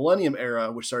 The Millennium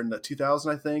era, which started in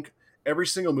 2000, I think, every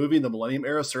single movie in the Millennium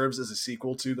era serves as a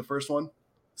sequel to the first one.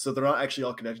 So they're not actually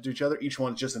all connected to each other. Each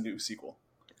one is just a new sequel.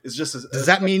 It's just Does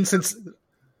that mean since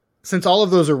all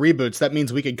of those are reboots, that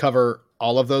means we could cover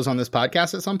all of those on this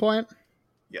podcast at some point?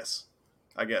 Yes,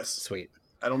 I guess. Sweet.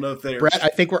 I don't know if they're. Brett, I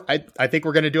think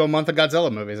we're going to do a month of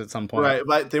Godzilla movies at some point. Right,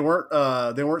 but they weren't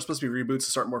supposed to be reboots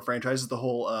to start more franchises. The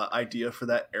whole idea for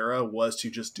that era was to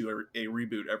just do a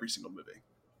reboot every single movie.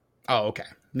 Oh, okay.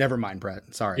 Never mind,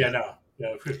 Brett. Sorry. Yeah, no.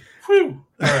 Yeah. Whew.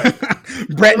 All right.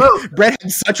 Brett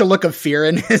had such a look of fear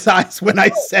in his eyes when I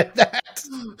said that.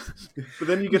 But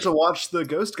then you get to watch the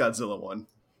Ghost Godzilla one,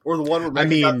 or the one where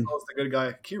Mechagodzilla's the good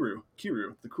guy, Kiru,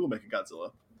 the cool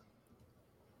Mechagodzilla.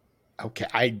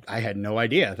 Okay, I had no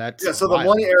idea. That's so wild. The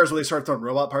one era is where they start throwing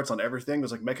robot parts on everything.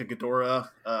 There's like Mecha Ghidorah,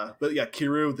 but yeah,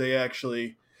 Kiru. They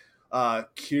actually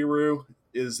Kiru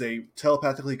is a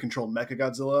telepathically controlled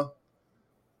Mechagodzilla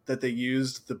that they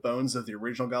used the bones of the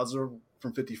original Godzilla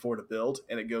from '54 to build,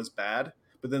 and it goes bad.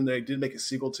 But then they did make a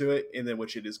sequel to it, and then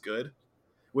which it is good,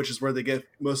 which is where they get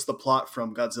most of the plot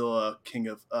from Godzilla,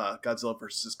 Godzilla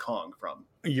versus Kong from.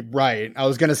 Right. I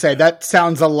was going to say, that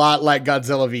sounds a lot like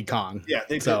Godzilla v. Kong. Yeah,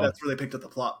 that's where they picked up the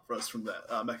plot for us from that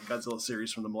Mechagodzilla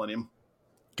series from the Millennium.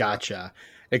 Gotcha.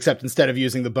 Except instead of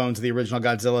using the bones of the original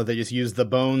Godzilla, they just used the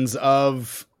bones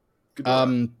of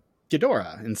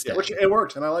Ghidorah instead. Yeah, which it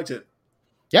worked, and I liked it.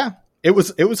 Yeah, it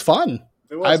was fun.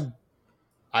 It was.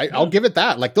 I'll give it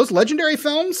that. Like, those Legendary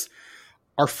films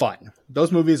are fun.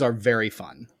 Those movies are very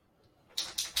fun.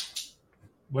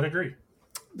 Would agree.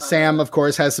 Sam, of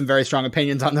course, has some very strong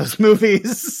opinions on those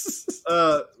movies.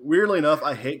 Weirdly enough,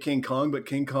 I hate King Kong, but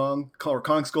King Kong or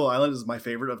Kong Skull Island is my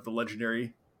favorite of the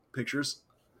Legendary pictures.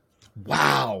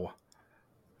 Wow.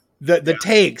 The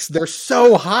takes, they're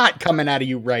so hot coming out of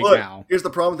you now. Here's the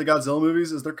problem with the Godzilla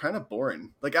movies is they're kind of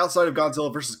boring. Like, outside of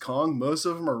Godzilla versus Kong, most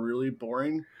of them are really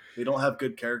boring. They don't have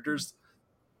good characters.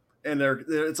 And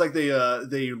it's like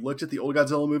they looked at the old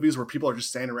Godzilla movies where people are just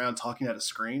standing around talking at a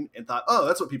screen and thought, oh,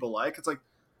 that's what people like. It's like,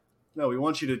 no, we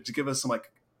want you to give us some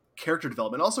like character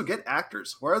development. Also, get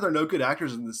actors. Why are there no good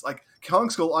actors in this? Like, Kong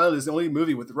Skull Island is the only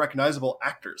movie with recognizable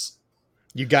actors.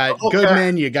 You got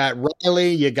Goodman, you got Riley,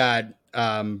 you got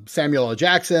Samuel L.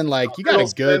 Jackson. Like, you got a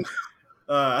good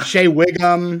Shea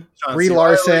Wiggum, Brie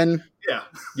Larson.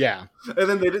 Yeah. And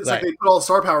then they put all the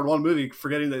star power in one movie,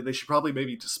 forgetting that they should probably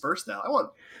maybe disperse now. I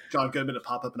want John Goodman to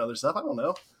pop up in other stuff. I don't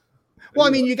know. Well, I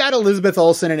mean, you got Elizabeth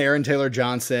Olsen and Aaron Taylor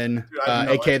Johnson,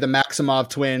 aka the Maximoff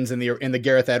twins in the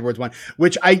Gareth Edwards one,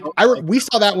 which we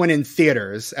saw that one in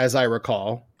theaters, as I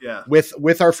recall. Yeah.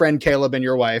 With our friend Caleb and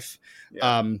your wife.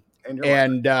 Yeah.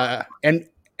 And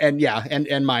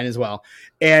mine as well.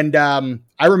 And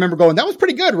I remember going, that was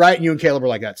pretty good, right? And you and Caleb were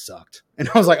like, that sucked. And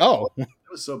I was like, oh, it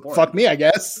was so boring. Fuck me, I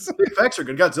guess. The effects are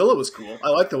good. Godzilla was cool. I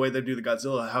like the way they do the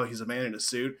Godzilla, how he's a man in a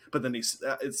suit, but then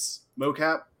it's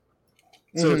mocap.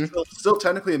 So it's still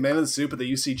technically a man in the suit, but they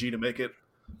use CG to make it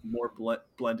more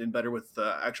blend in better with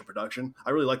actual production. I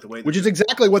really like the way, which is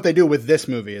exactly what they do with this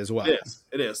movie as well.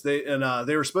 It is.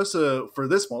 They were supposed to, for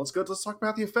this one. Let's talk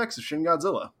about the effects of Shin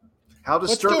Godzilla. How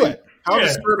disturbing! How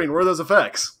disturbing were those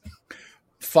effects?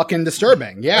 Fucking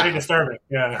disturbing. Yeah, pretty disturbing.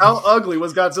 Yeah. How ugly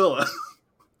was Godzilla?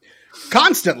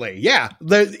 Constantly, yeah.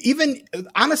 Even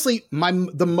honestly,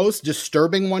 the most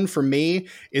disturbing one for me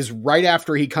is right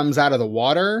after he comes out of the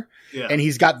water, and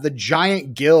he's got the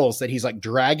giant gills that he's like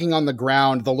dragging on the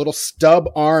ground, the little stub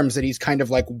arms that he's kind of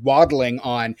like waddling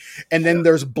on, and then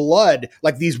there's blood,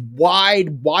 like these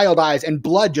wide, wild eyes, and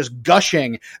blood just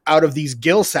gushing out of these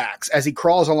gill sacks as he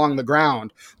crawls along the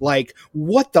ground. Like,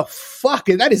 what the fuck?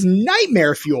 That is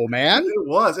nightmare fuel, man. It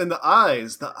was, and the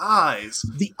eyes,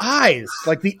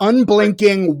 like the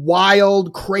unblinking,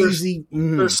 wild, crazy.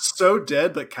 They're so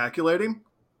dead but calculating.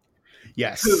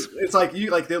 Yes, it's like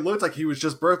it looked like he was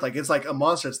just birthed. Like it's like a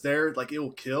monster. It's there, like it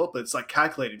will kill, but it's like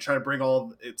calculating, trying to bring all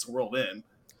of its world in,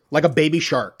 like a baby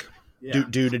shark. Yeah.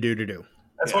 Do.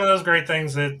 That's one of those great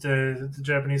things that the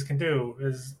Japanese can do.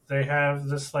 Is they have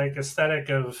this like aesthetic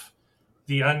of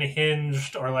the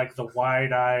unhinged or like the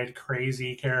wide-eyed,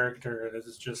 crazy character that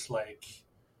is just like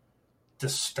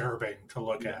disturbing to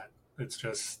look at. It's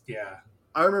just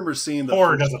I remember seeing the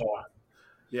horror does it a lot.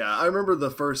 Yeah, I remember the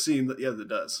first scene. That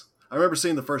does. I remember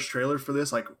seeing the first trailer for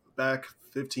this, like back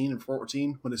 15 and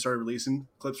 14 when they started releasing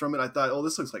clips from it. I thought, oh,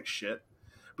 this looks like shit.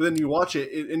 But then you watch it,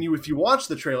 if you watch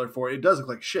the trailer for it, it does look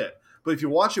like shit. But if you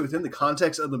watch it within the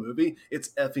context of the movie, it's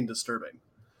effing disturbing.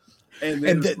 And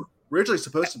it was originally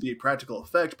supposed to be a practical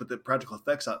effect, but the practical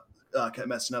effects kept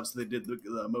messing up, so they did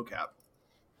the mocap.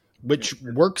 Which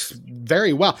works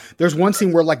very well. There's one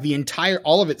scene where like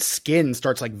all of its skin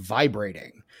starts like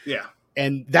vibrating. Yeah.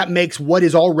 And that makes what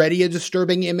is already a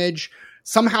disturbing image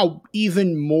somehow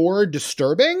even more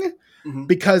disturbing,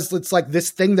 because it's like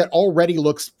this thing that already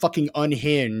looks fucking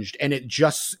unhinged, and it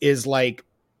just is like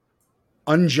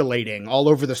undulating all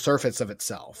over the surface of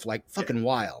itself. Like fucking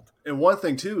wild. And one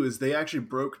thing too is they actually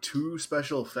broke 2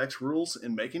 special effects rules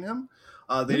in making him.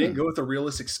 They didn't go with the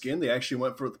realistic skin. They actually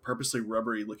went for the purposely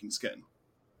rubbery looking skin.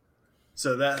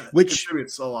 So that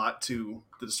contributes a lot to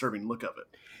the disturbing look of it.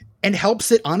 And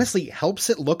helps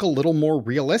it look a little more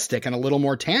realistic and a little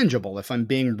more tangible, if I'm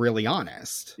being really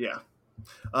honest. Yeah.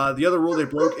 The other rule they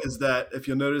broke is that if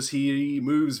you'll notice, he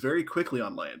moves very quickly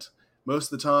on land.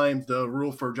 Most of the time, the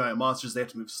rule for giant monsters, they have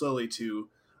to move slowly to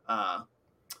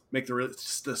make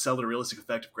to sell the realistic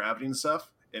effect of gravity and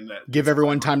stuff. And that give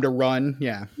everyone time to run.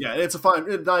 Yeah. Yeah. It's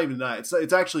not even that.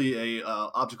 It's actually a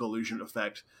optical illusion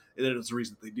effect. And there's a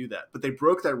reason that they do that. But they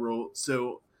broke that rule.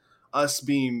 So us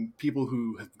being people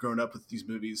who have grown up with these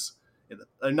movies,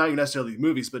 not even necessarily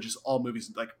movies, but just all movies,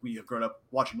 like we have grown up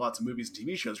watching lots of movies and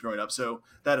TV shows growing up. So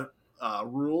that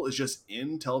rule is just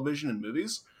in television and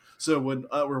movies. So when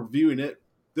we're viewing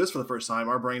this for the first time,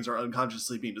 our brains are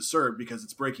unconsciously being disturbed because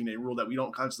it's breaking a rule that we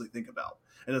don't consciously think about.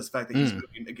 And it's the fact that he's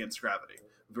moving against gravity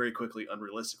very quickly,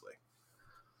 unrealistically.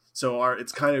 So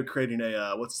it's kind of creating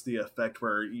a, what's the effect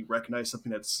where you recognize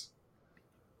something that's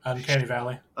Uncanny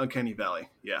Valley. Uncanny Valley,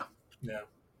 yeah. Yeah.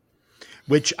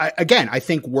 Which I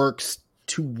think works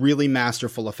to really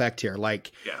masterful effect here.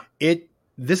 Like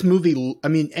this movie, I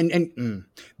mean,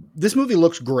 this movie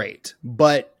looks great,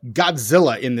 but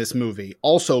Godzilla in this movie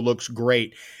also looks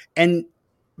great, and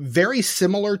very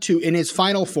similar to, in his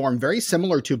final form, very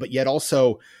similar to, but yet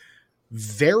also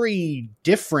very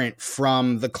different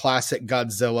from the classic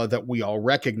Godzilla that we all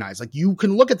recognize. Like you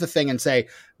can look at the thing and say,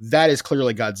 that is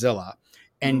clearly Godzilla.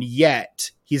 And yet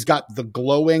he's got the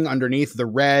glowing underneath, the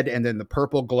red, and then the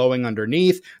purple glowing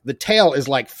underneath. The tail is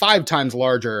like 5 times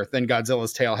larger than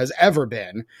Godzilla's tail has ever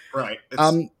been. Right.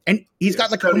 And he's got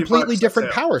like a completely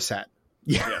different power set.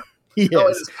 Yeah. He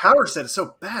is. His power set is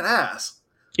so badass.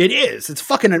 It is. It's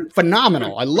fucking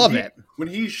phenomenal. I love it. When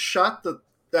he shot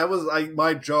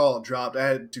my jaw dropped. I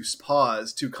had to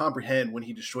pause to comprehend when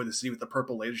he destroyed the city with the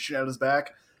purple laser shooting out his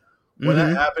back. When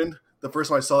that happened, the first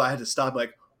time I saw that, I had to stop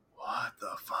like, what the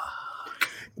fuck?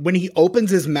 When he opens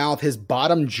his mouth, his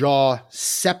bottom jaw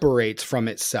separates from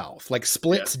itself, like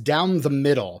splits down the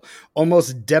middle,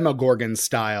 almost Demogorgon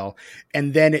style.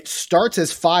 And then it starts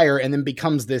as fire and then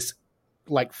becomes this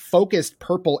like focused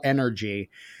purple energy.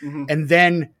 And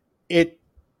then it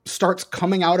starts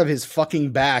coming out of his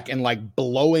fucking back and like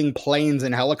blowing planes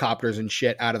and helicopters and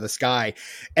shit out of the sky.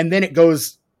 And then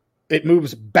it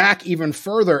moves back even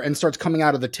further and starts coming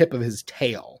out of the tip of his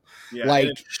tail. Yeah, like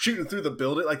shooting through the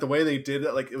building, like the way they did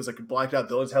it, like it was like blacked out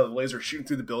buildings, how the laser shooting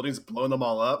through the buildings, blowing them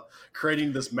all up,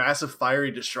 creating this massive fiery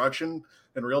destruction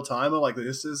in real time. I'm like,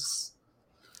 this is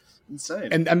insane.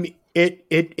 And I mean, it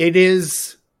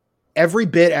is every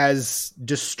bit as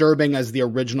disturbing as the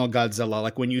original Godzilla.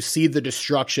 Like when you see the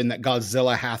destruction that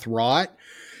Godzilla hath wrought,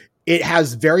 it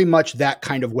has very much that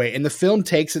kind of way. And the film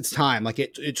takes its time. Like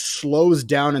it slows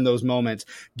down in those moments,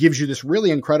 gives you this really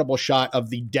incredible shot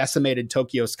of the decimated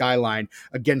Tokyo skyline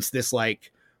against this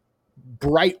like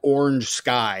bright orange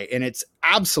sky, and it's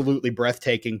absolutely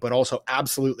breathtaking, but also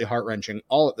absolutely heart-wrenching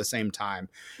all at the same time.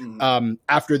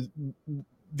 After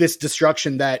this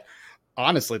destruction that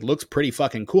honestly looks pretty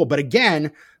fucking cool. But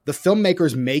again, the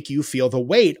filmmakers make you feel the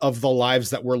weight of the lives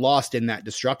that were lost in that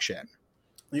destruction.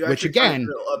 Which again,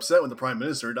 feel upset when the prime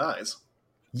minister dies.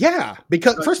 Yeah,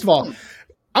 because first of all,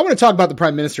 I want to talk about the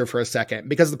prime minister for a second,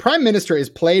 because the prime minister is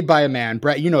played by a man.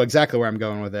 Brett, you know exactly where I'm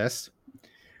going with this.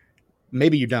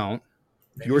 Maybe you don't.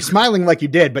 Maybe. You were smiling like you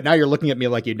did, but now you're looking at me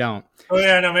like you don't. Oh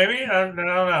yeah, no, maybe I don't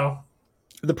know.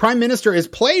 The prime minister is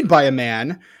played by a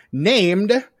man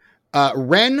named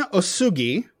Ren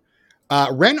Osugi.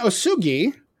 Ren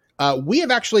Osugi, we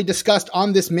have actually discussed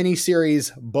on this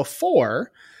miniseries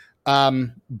before.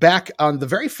 Back on the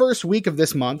very first week of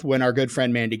this month, when our good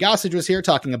friend Mandy Gossage was here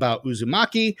talking about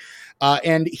Uzumaki,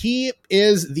 and he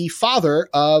is the father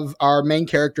of our main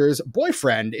character's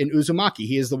boyfriend in Uzumaki.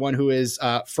 He is the one who is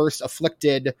first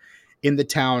afflicted in the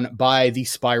town by the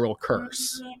spiral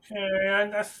curse.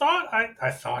 Okay,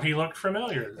 I thought he looked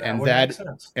familiar. And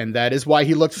that is why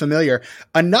he looked familiar.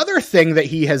 Another thing that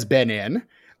he has been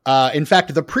in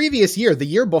fact, the previous year, the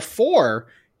year before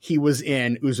he was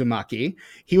in Uzumaki,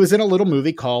 he was in a little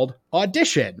movie called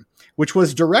Audition, which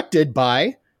was directed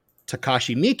by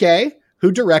Takashi Miike,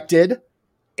 who directed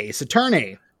Ace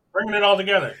Attorney. Bringing it all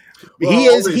together. He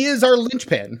is our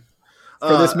linchpin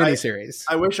for this miniseries.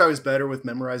 I wish I was better with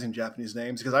memorizing Japanese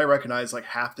names, because I recognize like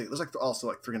there's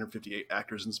also 358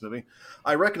 actors in this movie.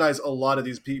 I recognize a lot of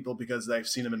these people because I've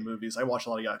seen them in movies. I watch a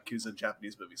lot of Yakuza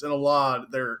Japanese movies, and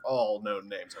they're all known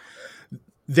names over there.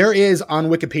 There is on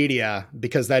Wikipedia,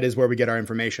 because that is where we get our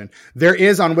information. There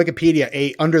is on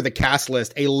Wikipedia under the cast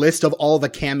list, a list of all the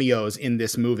cameos in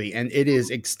this movie. And it is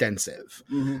extensive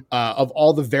of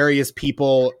all the various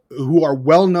people who are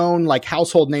well-known, like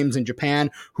household names in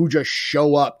Japan, who just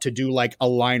show up to do like a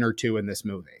line or two in this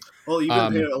movie. Well,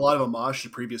 even paid a lot of homage to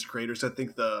previous creators. I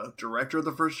think the director of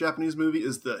the first Japanese movie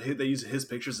they use his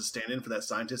pictures to stand in for that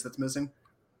scientist that's missing.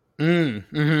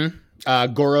 Goro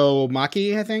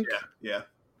Maki, I think. Yeah.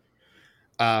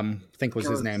 I think was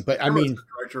his name, but I mean, the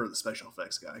director or the special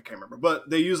effects guy, I can't remember. But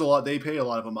they use a lot. They pay a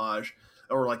lot of homage,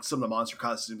 or like some of the monster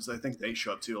costumes. I think they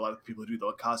show up too. A lot of people who do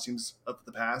the costumes of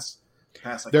the past.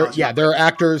 There are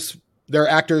actors. There are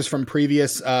actors from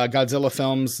previous Godzilla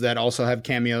films that also have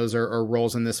cameos or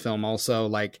roles in this film. Also,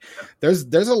 like there's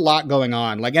a lot going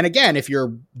on. Like, and again, if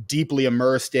you're deeply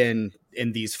immersed in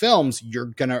these films,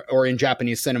 or in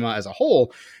Japanese cinema as a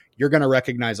whole, you're going to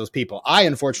recognize those people. I,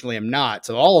 unfortunately, am not.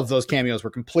 So all of those cameos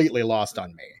were completely lost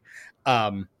on me.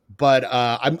 But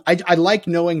I like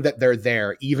knowing that they're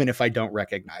there, even if I don't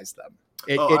recognize them.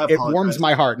 It warms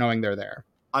my heart knowing they're there.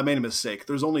 I made a mistake.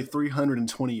 There's only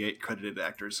 328 credited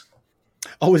actors.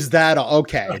 Oh, is that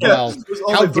okay? Well,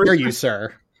 how dare you,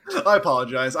 sir? I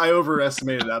apologize. I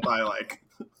overestimated that by like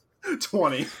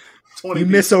 20. You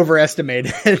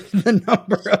misoverestimated the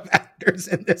number of actors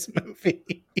in this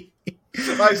movie.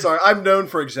 I'm sorry. I'm known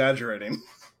for exaggerating.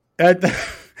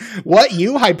 What,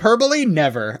 you? Hyperbole?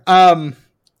 Never. I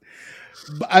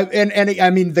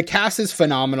mean, the cast is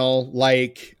phenomenal.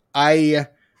 Like,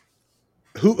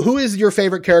 who is your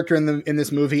favorite character in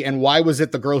this movie, and why was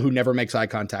it the girl who never makes eye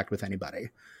contact with anybody?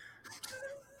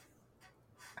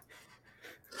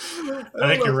 I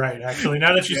think you're right, actually.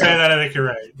 Now that you say that, I think you're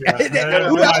right. Yeah.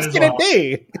 Who else can it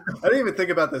be? I didn't even think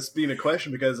about this being a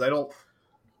question, because I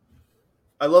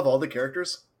love all the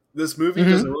characters. This movie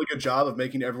does a really good job of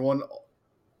making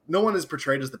no one is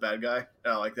portrayed as the bad guy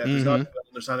like that.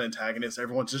 There's not an antagonist.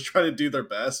 Everyone's just trying to do their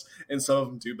best, and some of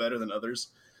them do better than others.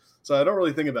 So I don't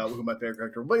really think about who my favorite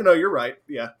character, but you're right.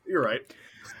 Yeah, you're right.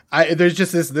 There's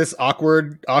just this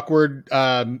awkward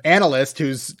analyst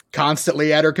who's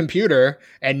constantly at her computer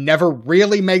and never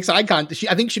really makes eye contact.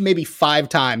 I think she maybe 5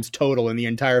 times total in the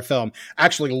entire film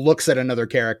actually looks at another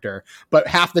character, but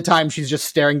half the time she's just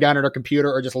staring down at her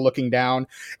computer or just looking down.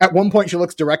 At one point she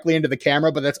looks directly into the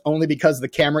camera, but that's only because the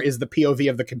camera is the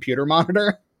POV of the computer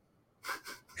monitor.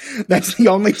 That's the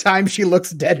only time she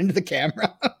looks dead into the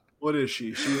camera. What is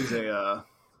she? She's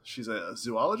a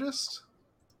zoologist?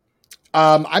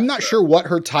 I'm not sure what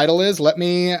her title is. Let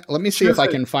me see if I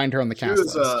can find her on the cast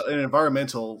list. She was an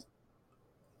environmental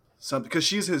something, because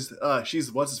she's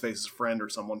what's his face's friend or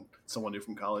someone new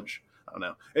from college. I don't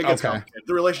know. It gets complicated.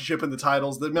 The relationship and the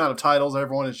titles, the amount of titles,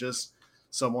 everyone is just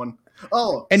someone.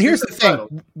 Oh, and here's the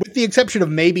thing: with the exception of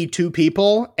maybe 2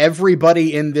 people,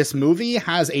 everybody in this movie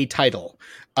has a title.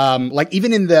 Like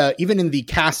even in the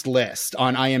cast list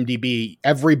on IMDb,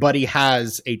 everybody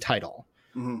has a title,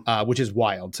 which is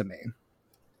wild to me.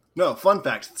 No, fun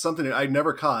fact, something I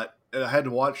never caught. I had to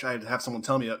watch. I had to have someone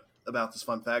tell me about this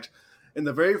fun fact. in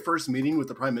the very first meeting with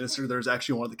the prime minister, there's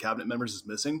actually one of the cabinet members is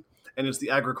missing, and it's the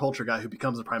agriculture guy who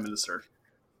becomes the prime minister.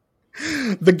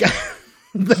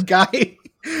 The guy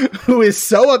who is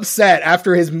so upset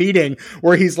after his meeting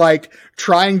where he's like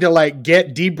trying to like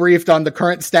get debriefed on the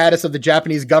current status of the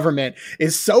Japanese government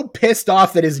is so pissed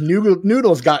off that his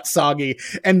noodles got soggy.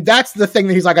 And that's the thing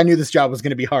that he's like, I knew this job was going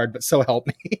to be hard, but so help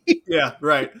me. Yeah,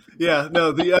 right. Yeah,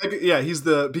 no,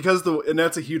 and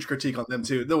that's a huge critique on them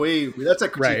too. That's a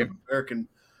critique of American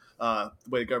the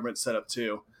way the government's set up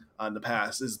too in the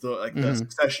past is the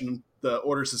succession, the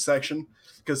order of succession.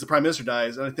 Because the prime minister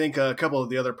dies, and I think a couple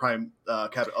of the other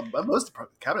most of the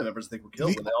cabinet members I think were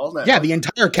killed. The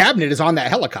entire cabinet is on that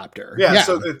helicopter. Yeah.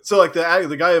 So like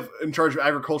the guy in charge of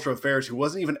agricultural affairs who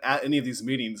wasn't even at any of these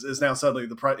meetings is now suddenly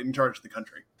in charge of the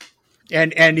country.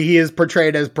 And he is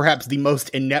portrayed as perhaps the most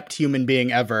inept human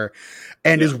being ever,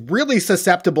 and is really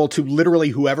susceptible to literally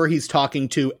whoever he's talking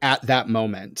to at that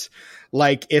moment.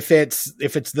 Like if it's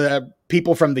the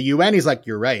people from the UN, he's like,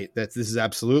 you're right. This is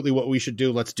absolutely what we should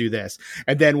do. Let's do this.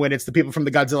 And then when it's the people from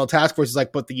the Godzilla task force, he's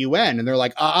like, but the UN, and they're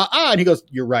like, and he goes,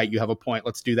 you're right. You have a point.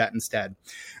 Let's do that instead.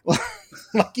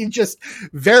 Like he's just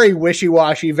very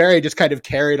wishy-washy, very just kind of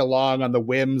carried along on the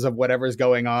whims of whatever's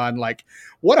going on. Like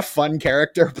what a fun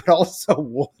character, but also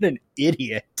what an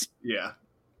idiot. Yeah.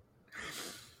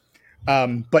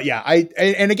 But yeah,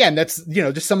 and again, that's,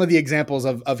 just some of the examples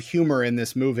of humor in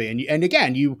this movie. And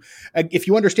again, if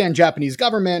you understand Japanese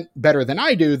government better than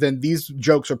I do, then these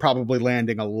jokes are probably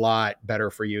landing a lot better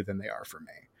for you than they are for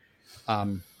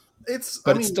me. It's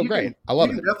still great. I love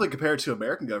it. You can definitely compare it to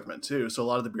American government too. So a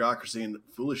lot of the bureaucracy and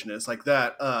foolishness like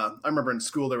that. I remember in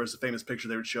school, there was a famous picture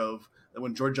they would show of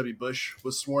when George W. Bush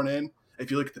was sworn in.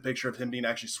 If you look at the picture of him being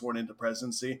actually sworn into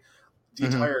presidency, the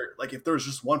entire, like if there was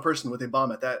just one person with a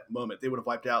bomb at that moment, they would have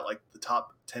wiped out like the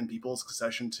top 10 people's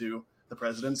succession to the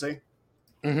presidency.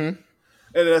 And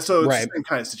so it's the same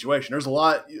kind of situation. There's a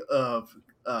lot of,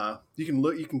 you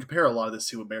can compare a lot of this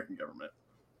to American government.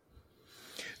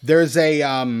 There's a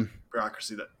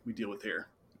bureaucracy that we deal with here.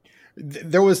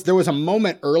 There was a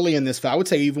moment early in this film, I would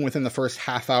say even within the first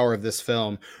half hour of this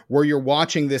film, where you're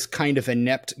watching this kind of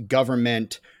inept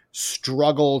government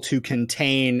struggle to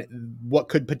contain what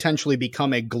could potentially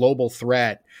become a global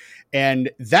threat.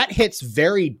 And that hits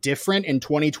very different in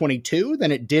 2022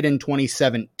 than it did in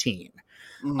 2017.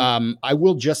 I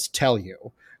will just tell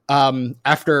you,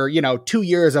 after, 2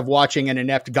 years of watching an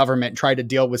inept government try to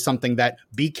deal with something that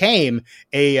became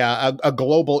a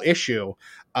global issue,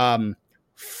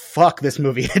 fuck this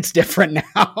movie. It's different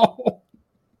now.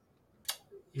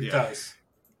 It does.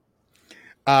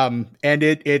 And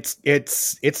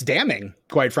it's damning,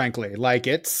 quite frankly. Like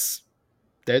it's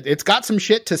got some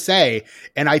shit to say.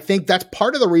 And I think that's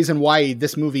part of the reason why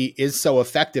this movie is so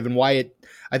effective and why it,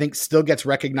 I think, still gets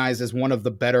recognized as one of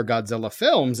the better Godzilla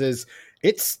films is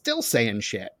it's still saying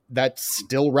shit that's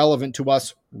still relevant to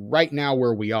us right now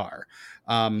where we are.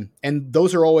 And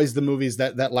those are always the movies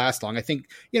that last long. I think,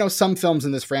 some films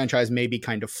in this franchise may be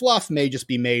kind of fluff, may just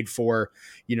be made for,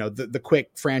 the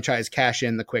quick franchise cash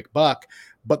in, the quick buck.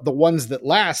 But the ones that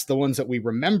last, the ones that we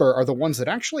remember, are the ones that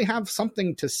actually have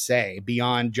something to say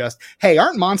beyond just, hey,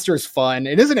 aren't monsters fun?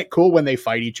 And isn't it cool when they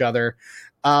fight each other?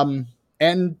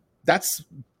 And that's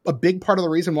a big part of the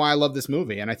reason why I love this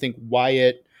movie. And I think why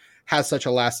it has such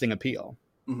a lasting appeal.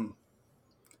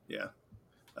 Yeah,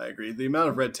 I agree. The amount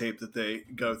of red tape that they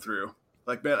go through.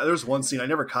 Like, man, there's one scene, I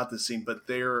never caught this scene, but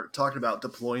they're talking about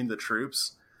deploying the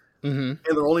troops. And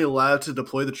they're only allowed to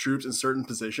deploy the troops in certain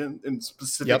positions, in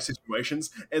specific situations,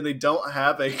 and they don't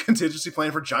have a contingency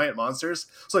plan for giant monsters.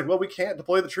 It's like, well, we can't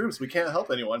deploy the troops. We can't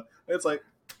help anyone. And it's like...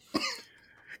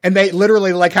 And they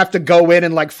literally have to go in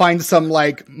and find some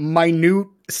minute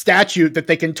statute that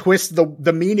they can twist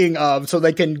the meaning of so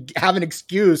they can have an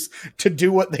excuse to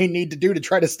do what they need to do to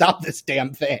try to stop this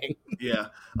damn thing. Yeah.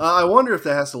 I wonder if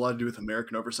that has a lot to do with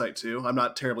American oversight too. I'm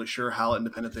not terribly sure how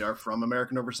independent they are from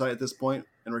American oversight at this point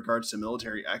in regards to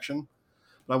military action.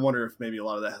 But I wonder if maybe a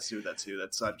lot of that has to do with that too.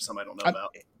 That's something I don't know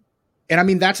about. And I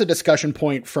mean, that's a discussion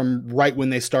point from right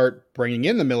when they start bringing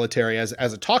in the military as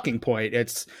a talking point.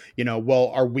 It's, well,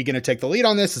 are we going to take the lead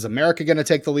on this? Is America going to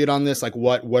take the lead on this?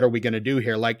 What are we going to do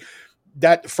here?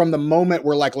 That from the moment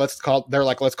we're let's call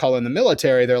in the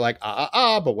military. They're like,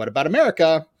 but what about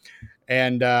America?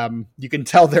 And you can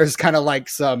tell there's kind of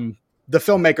the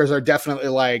filmmakers are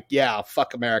definitely yeah,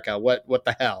 fuck America. What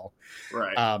the hell?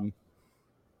 Right.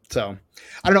 So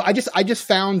I don't know. I just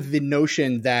found the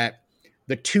notion that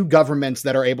the two governments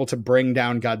that are able to bring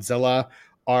down Godzilla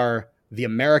are the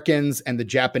Americans and the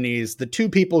Japanese, the two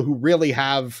people who really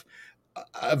have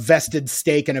a vested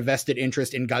stake and a vested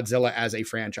interest in Godzilla as a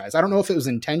franchise. I don't know if it was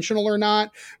intentional or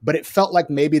not, but it felt like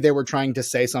maybe they were trying to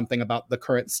say something about the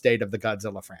current state of the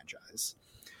Godzilla franchise.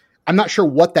 I'm not sure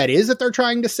what that is that they're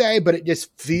trying to say, but it just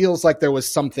feels like there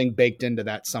was something baked into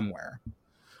that somewhere.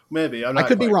 Maybe. I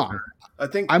could be wrong. Sure. I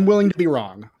think I'm willing to be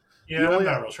wrong. Yeah, I'm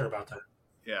not real sure about that.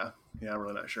 Yeah, I'm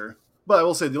really not sure. But I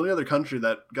will say the only other country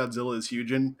that Godzilla is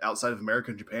huge in outside of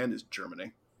America and Japan is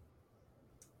Germany.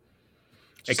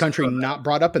 A country not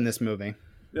brought up in this movie.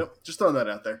 Yep, just throwing that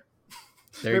out there.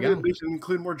 There you go. Maybe we should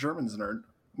include more Germans in our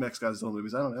next Godzilla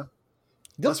movies. I don't know.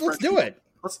 Let's do it.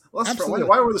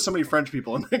 Why were there so many French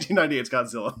people in 1998's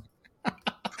Godzilla?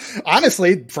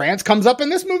 Honestly, France comes up in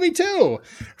this movie too.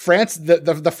 France,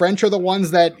 the French are the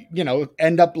ones that,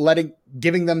 end up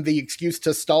giving them the excuse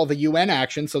to stall the UN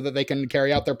action so that they can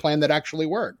carry out their plan that actually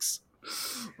works.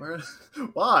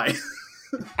 Why?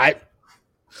 I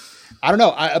don't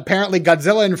know. Apparently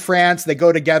Godzilla and France, they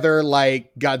go together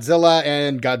like Godzilla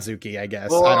and Godzuki, I guess.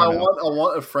 Well, I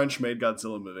want a French-made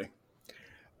Godzilla movie.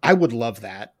 I would love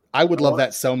that. I would love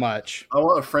that so much. I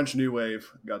want a French New Wave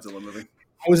Godzilla movie.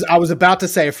 I was about to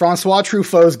say Francois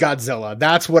Truffaut's Godzilla.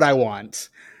 That's what I want.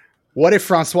 What if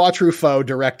Francois Truffaut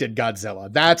directed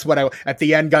Godzilla? That's what at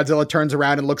the end, Godzilla turns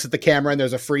around and looks at the camera and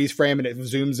there's a freeze frame and it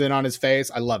zooms in on his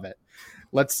face. I love it.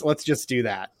 Let's just do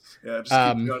that. Yeah,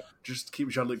 just keep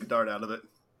Jean-Luc Godard out of it.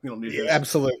 You don't need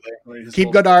absolutely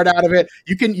keep Godard out of it.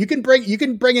 You can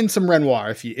bring in some Renoir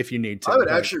if you need to. I would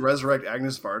actually resurrect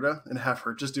Agnes Varda and have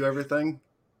her just do everything.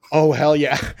 Oh hell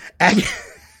yeah,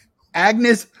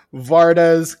 Agnes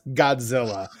Varda's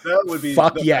Godzilla. That would be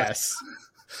yes.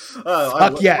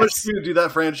 Yes. Wish we would do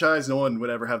that franchise. No one would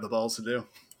ever have the balls to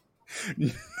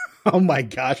do. Oh my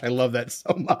gosh, I love that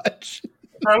so much.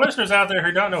 For our listeners out there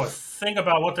who don't know a thing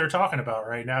about what they're talking about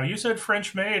right now, you said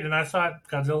French made, and I thought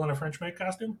Godzilla in a French made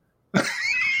costume.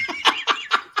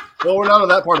 Well, we're not on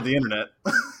that part of the internet.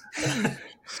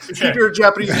 Keep your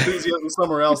Japanese enthusiasm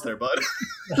somewhere else there, bud.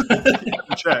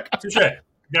 Check. Touche.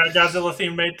 Got Godzilla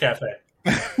themed maid cafe.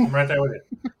 I'm right there with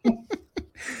it.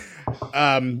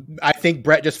 I think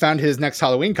Brett just found his next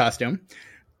Halloween costume.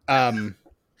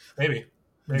 Maybe.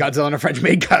 Godzilla in a French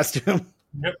maid costume.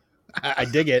 Yep. I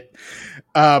dig it.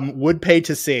 Would pay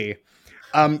to see.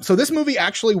 So this movie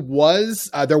actually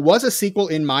there was a sequel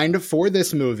in mind for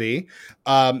this movie.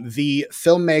 The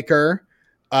filmmaker,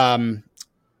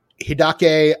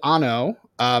 Hideki Anno,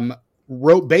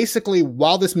 wrote basically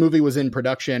while this movie was in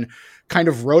production, kind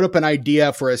of wrote up an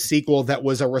idea for a sequel that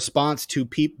was a response to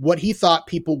what he thought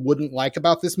people wouldn't like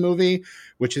about this movie,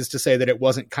 which is to say that it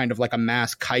wasn't kind of like a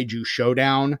mass kaiju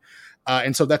showdown.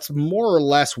 And so that's more or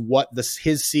less what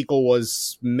his sequel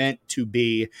was meant to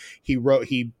be. He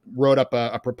wrote up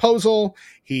a proposal.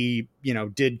 He,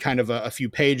 did kind of a few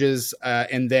pages,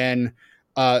 and then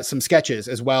some sketches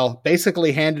as well.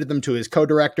 Basically handed them to his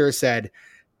co-director, said,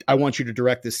 I want you to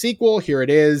direct this sequel. Here it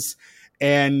is.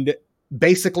 And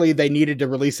basically they needed to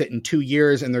release it in 2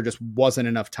 years and there just wasn't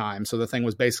enough time. So the thing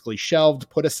was basically shelved,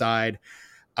 put aside,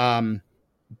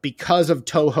 because of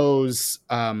Toho's,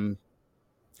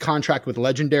 contract with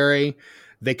Legendary.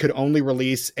 They could only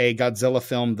release a Godzilla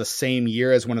film the same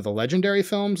year as one of the Legendary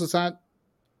films. Is that,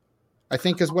 I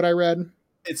think, is what I read.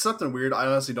 It's something weird. I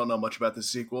honestly don't know much about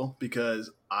this sequel because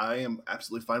I am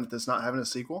absolutely fine with this not having a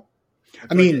sequel.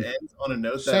 I mean, it ends on a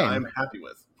note that I'm happy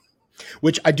with.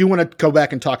 Which I do want to go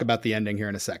back and talk about the ending here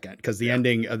in a second, because the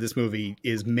ending of this movie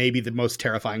is maybe the most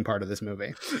terrifying part of this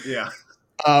movie. Yeah.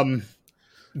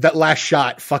 That last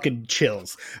shot fucking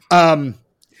chills.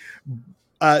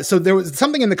 So there was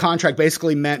something in the contract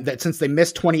basically meant that since they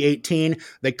missed 2018,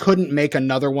 they couldn't make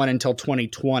another one until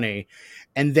 2020.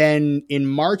 And then in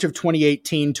March of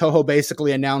 2018, Toho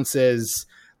basically announces,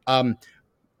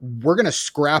 we're going to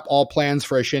scrap all plans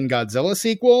for a Shin Godzilla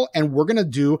sequel, and we're going to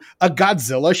do a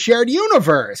Godzilla shared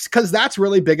universe, because that's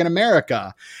really big in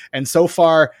America. And so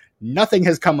far, nothing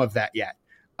has come of that yet.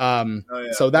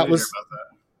 So that was...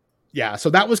 Yeah, so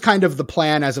that was kind of the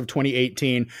plan as of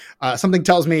 2018. Something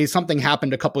tells me something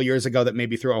happened a couple years ago that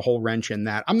maybe threw a whole wrench in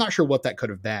that. I'm not sure what that could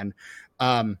have been.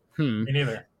 Me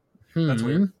neither. That's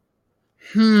weird.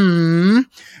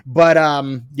 But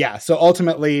yeah, so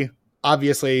ultimately,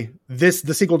 obviously, the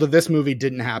sequel to this movie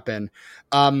didn't happen.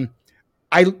 The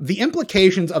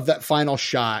implications of that final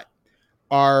shot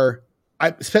are...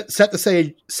 I set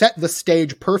the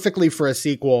stage perfectly for a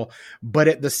sequel, but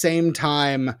at the same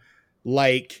time,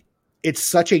 like... it's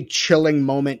such a chilling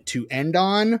moment to end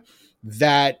on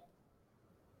that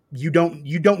you don't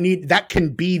need, that can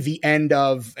be the end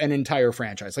of an entire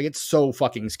franchise. Like, it's so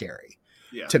fucking scary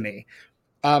to me.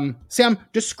 Sam,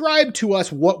 describe to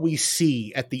us what we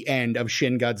see at the end of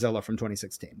Shin Godzilla from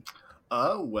 2016.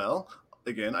 Well,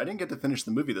 again, I didn't get to finish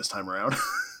the movie this time around.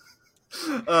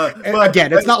 But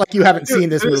again, it's not like you haven't seen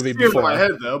this movie before. In my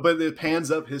head, though, but it pans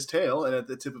up his tail, and at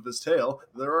the tip of his tail,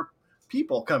 there are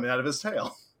people coming out of his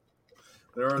tail.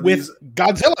 There are with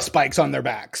Godzilla spikes on their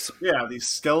backs. Yeah, these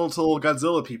skeletal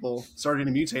Godzilla people starting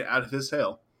to mutate out of his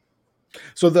tail.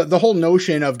 So the whole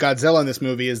notion of Godzilla in this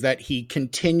movie is that he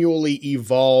continually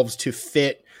evolves to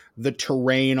fit the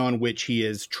terrain on which he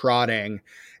is trotting.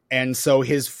 And so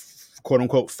his quote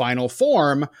unquote final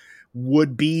form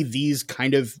would be these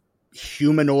kind of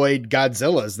humanoid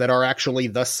Godzillas that are actually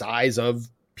the size of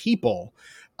people,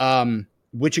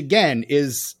 which again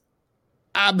is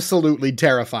absolutely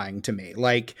terrifying to me.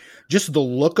 Like just the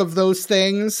look of those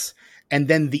things and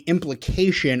then the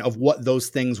implication of what those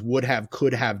things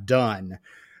could have done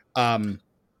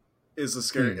is the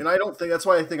scary. And I don't think that's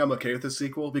why I think I'm okay with the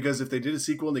sequel, because if they did a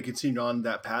sequel and they continued on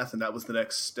that path and that was the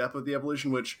next step of the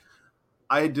evolution, which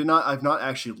I've not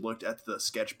actually looked at the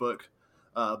sketchbook,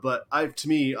 but to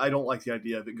me, I don't like the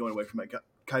idea of it going away from a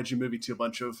kaiju movie to a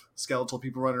bunch of skeletal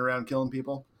people running around killing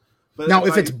people. But now,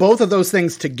 if it's both of those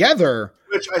things together,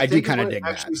 which I do kind of dig that.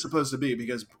 Actually supposed to be,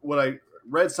 because what I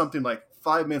read something like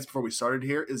 5 minutes before we started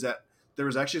here is that there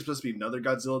was actually supposed to be another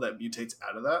Godzilla that mutates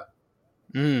out of that.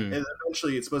 And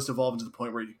eventually it's supposed to evolve into the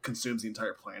point where it consumes the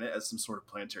entire planet as some sort of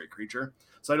planetary creature.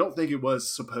 So I don't think it was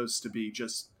supposed to be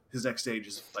just his next stage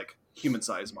is like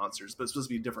human-sized monsters, but it's supposed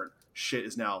to be different shit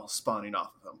is now spawning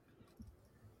off of him.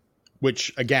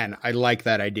 Which, again, I like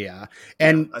that idea.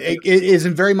 And it is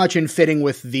very much in fitting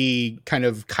with the kind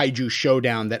of kaiju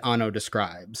showdown that Anno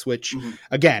describes, which,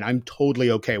 again, I'm totally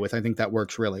okay with. I think that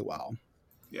works really well.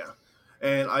 Yeah.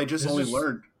 And I just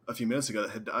learned a few minutes ago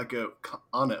that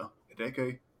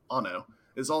Hideki Anno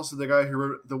is also the guy who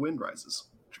wrote The Wind Rises.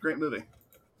 It's a great movie.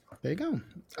 There you go.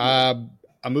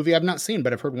 A movie I've not seen,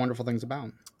 but I've heard wonderful things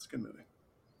about. It's a good movie.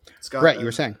 Brett, you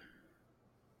were saying?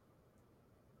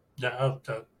 Yeah,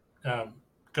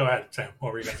 go ahead, Sam.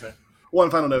 What were you going to say? One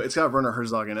final note. It's got Werner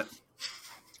Herzog in it.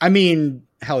 I mean,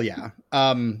 hell yeah.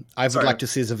 I would like to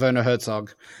see the Werner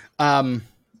Herzog. And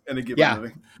a Ghibli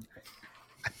movie.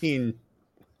 I mean,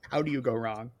 how do you go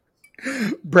wrong?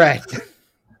 Brett.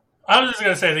 I was just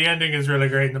going to say the ending is really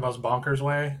great in the most bonkers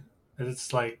way.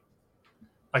 It's like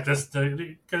this,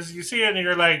 because you see it and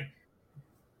you're like,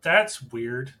 that's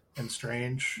weird and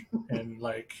strange. And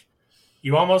like,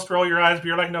 you almost roll your eyes, but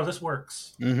you're like, no, this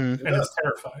works. And it's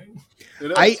terrifying.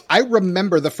 I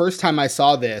remember the first time I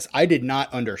saw this, I did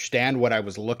not understand what I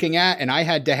was looking at. And I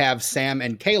had to have Sam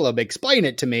and Caleb explain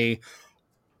it to me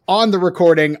on the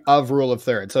recording of Rule of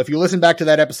Third. So if you listen back to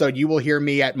that episode, you will hear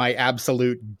me at my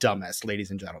absolute dumbest, ladies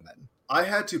and gentlemen. I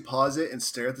had to pause it and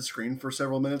stare at the screen for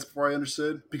several minutes before I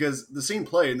understood, because the scene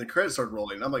played and the credits started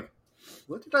rolling. And I'm like,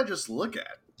 what did I just look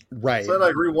at? Right. So then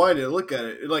I rewind it and look at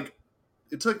it.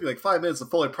 It took me like 5 minutes to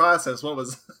fully process what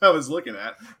I was looking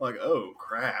at. I'm like, oh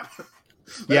crap.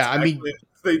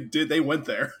 They went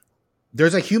there.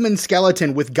 There's a human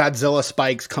skeleton with Godzilla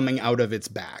spikes coming out of its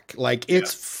back. Like,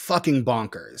 it's fucking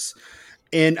bonkers.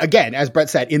 And again, as Brett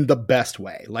said, in the best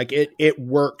way. Like, it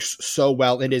works so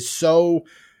well. It is so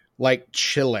like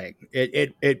chilling.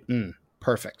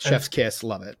 Perfect. Chef's kiss.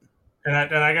 Love it. And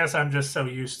I guess I'm just so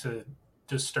used to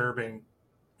disturbing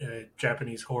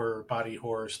Japanese horror, body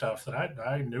horror stuff that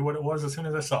I knew what it was as soon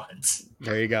as I saw it.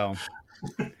 There you go.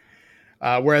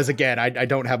 Whereas again, I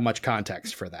don't have much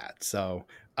context for that. So,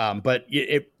 but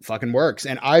it fucking works.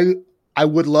 And I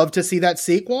would love to see that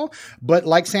sequel, but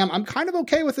like Sam, I'm kind of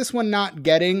okay with this one not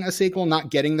getting a sequel, not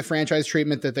getting the franchise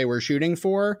treatment that they were shooting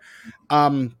for.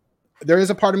 There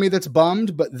is a part of me that's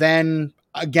bummed, but then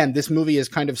again, this movie is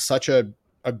kind of such a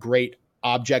great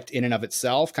object in and of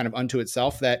itself, kind of unto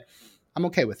itself, that I'm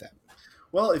okay with it.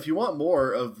 Well, if you want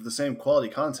more of the same quality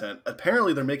content,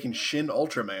 apparently they're making Shin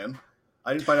Ultraman.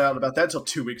 I didn't find out about that until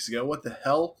 2 weeks ago. What the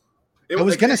hell? I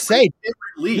was going to say, it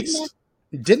released.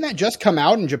 Didn't that just come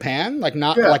out in Japan? Like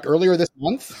like earlier this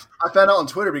month? I found out on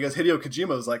Twitter because Hideo Kojima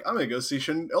was like, I'm going to go see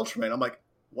Shin Ultraman. I'm like,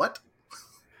 what?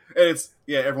 And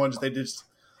everyone just,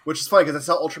 which is funny because that's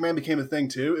how Ultraman became a thing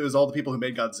too. It was all the people who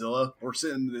made Godzilla were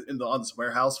sitting on this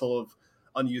warehouse full of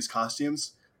unused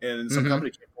costumes, and some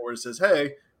company came forward and says,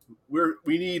 "Hey,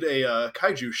 we need a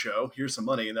kaiju show. Here's some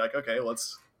money." And they're like, "Okay,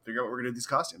 let's figure out what we're gonna do with these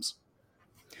costumes."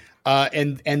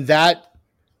 And that,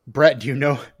 Brett, do you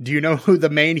know who the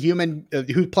main human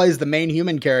who plays the main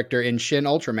human character in Shin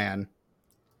Ultraman?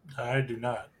 I do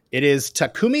not. It is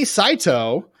Takumi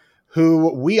Saito,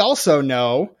 who we also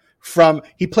know from,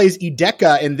 he plays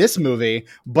Hideka in this movie,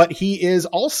 but he is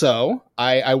also,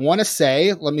 I want to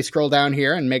say, let me scroll down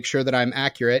here and make sure that I'm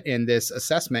accurate in this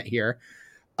assessment here.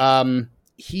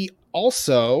 He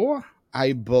also,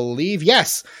 I believe,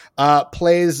 yes,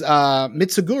 plays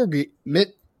Mitsurugi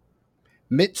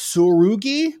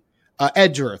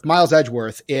Miles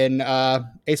Edgeworth in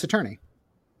Ace Attorney.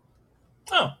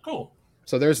 Oh, cool.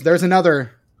 So there's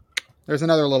another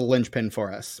little linchpin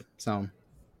for us. So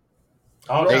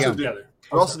All We're comes also, together.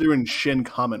 we're also doing Shin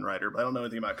Kamen Rider, but I don't know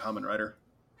anything about Kamen Rider.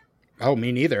 oh,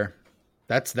 me neither.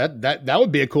 That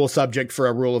would be a cool subject for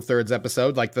a Rule of Thirds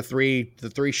episode, like the three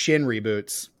Shin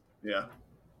reboots. Yeah,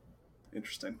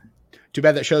 interesting. Too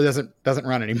bad that show doesn't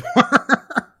run anymore.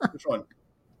 Which one?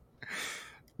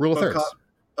 Rule of Thirds.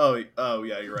 Oh,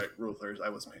 yeah, you're right. Rule of Thirds. I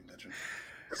wasn't paying attention.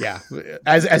 Yeah,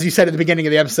 as you said at the beginning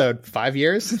of the episode, 5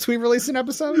 years since we released an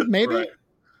episode, maybe. Right.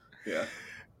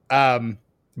 Yeah.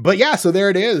 But yeah, so there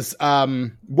it is.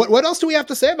 What else do we have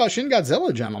to say about Shin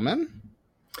Godzilla, gentlemen?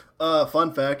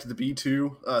 Fun fact: the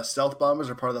B-2 stealth bombers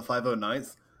are part of the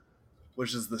 509th,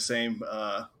 which is the same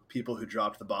people who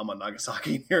dropped the bomb on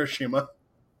Nagasaki and Hiroshima.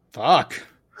 Fuck.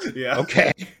 Yeah.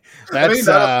 Okay. That's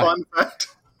not a fun fact.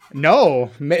 No,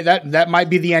 that might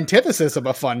be the antithesis of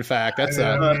a fun fact. That's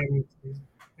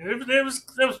it was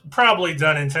probably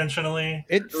done intentionally.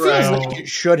 It feels like it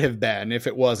should have been if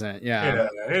it wasn't. Yeah.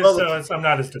 I'm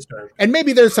not as disturbed. And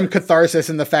maybe there's some catharsis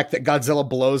in the fact that Godzilla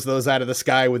blows those out of the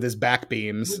sky with his back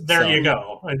beams. There you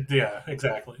go. Yeah,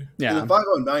 exactly. Yeah. The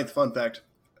 509th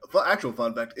actual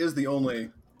fun fact, is the only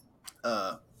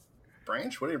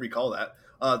branch, whatever you call that,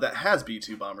 that has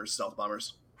B-2 bombers, stealth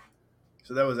bombers.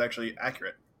 So that was actually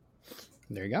accurate.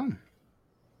 There you go.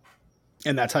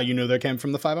 And that's how you knew they came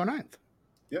from the 509th.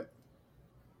 Yep.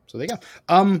 So there you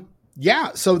go.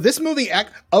 Yeah. So this movie,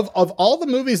 of all the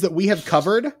movies that we have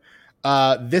covered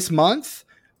this month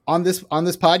on this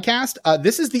podcast,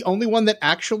 this is the only one that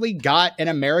actually got an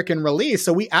American release.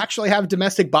 So we actually have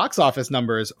domestic box office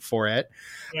numbers for it.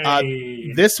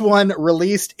 This one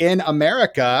released in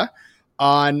America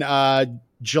on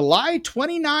July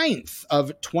 29th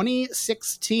of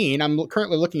 2016. I'm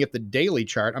currently looking at the daily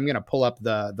chart. I'm going to pull up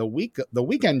the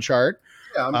weekend chart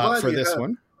for this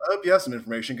one. I hope you have some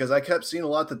information, because I kept seeing a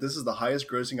lot that this is the highest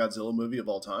grossing Godzilla movie of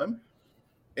all time.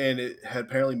 And it had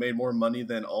apparently made more money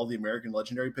than all the American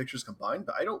Legendary pictures combined,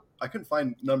 but I couldn't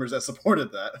find numbers that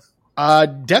supported that.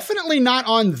 Definitely not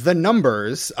on the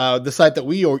numbers, the site that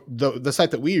we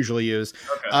usually use.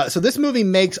 Okay. So this movie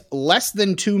makes less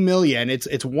than 2 million. It's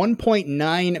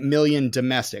 1.9 million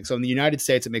domestic. So in the United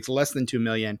States, it makes less than 2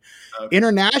 million. Okay.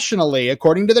 Internationally,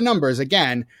 according to the numbers,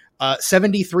 again,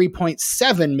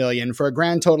 73.7 million for a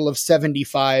grand total of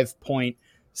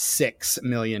 75.6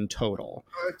 million total.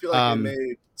 I feel like it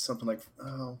made something like,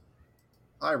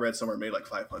 I read somewhere it made like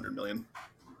 500 million.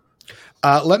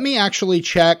 Let me actually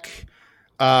check.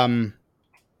 I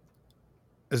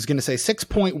was going to say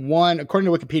 6.1,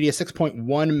 according to Wikipedia,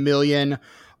 6.1 million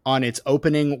on its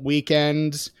opening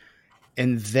weekend.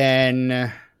 And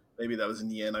then maybe that was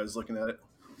in yen. I was looking at it.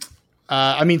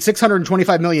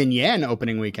 625 million yen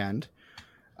opening weekend.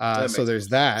 So there's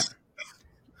that.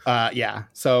 Yeah.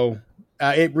 So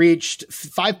it reached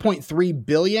 5.3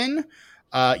 billion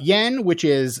yen, which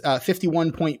is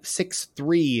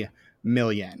 51.63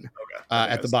 million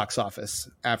at the box office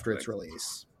after its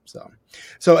release.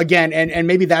 So again, and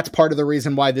maybe that's part of the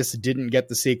reason why this didn't get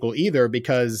the sequel either,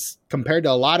 because compared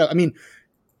to a lot of,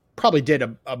 probably did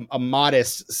a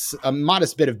modest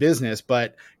bit of business,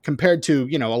 but compared to,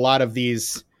 a lot of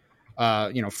these,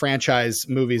 franchise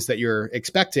movies that you're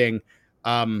expecting,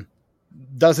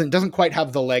 doesn't quite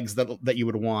have the legs that you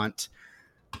would want.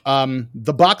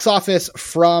 The box office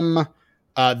from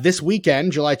this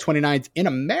weekend, July 29th in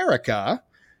America.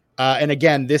 And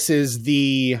again, these are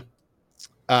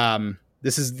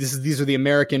the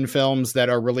American films that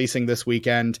are releasing this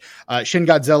weekend. Shin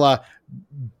Godzilla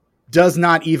does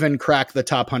not even crack the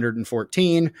top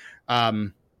 114,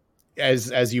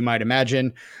 as you might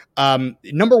imagine.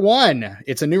 Number one,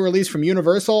 it's a new release from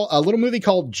Universal, a little movie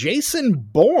called Jason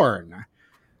Bourne,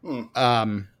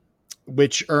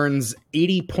 which earns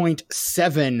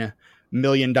 $80.7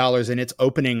 million in its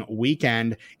opening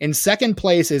weekend. In second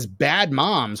place is Bad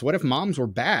Moms. What if moms were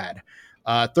bad?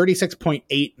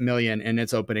 36.8 million in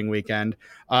its opening weekend.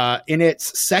 In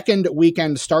its second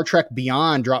weekend, Star Trek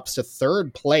Beyond drops to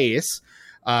third place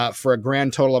for a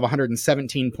grand total of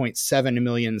 117.7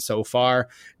 million so far.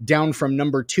 Down from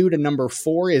number 2 to number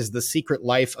 4 is The Secret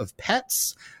Life of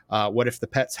Pets. What if the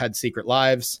pets had secret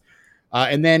lives?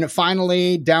 And then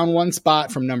finally, down one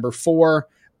spot from number 4,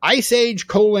 Ice Age: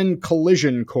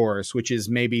 Collision Course, which is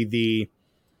maybe the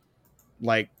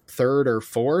third or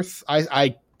fourth.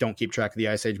 I don't keep track of the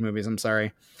Ice Age movies. I'm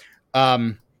sorry.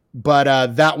 But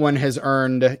that one has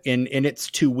earned in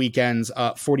its 2 weekends,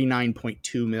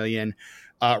 49.2 million.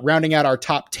 Rounding out our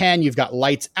top 10, you've got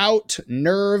Lights Out,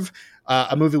 Nerve,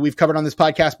 a movie we've covered on this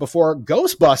podcast before,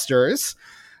 Ghostbusters,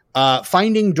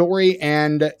 Finding Dory,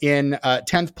 and in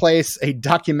 10th place, a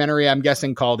documentary I'm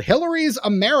guessing called Hillary's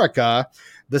America,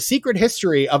 The Secret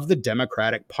History of the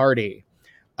Democratic Party.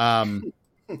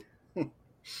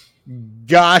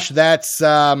 Gosh, that's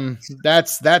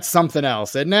something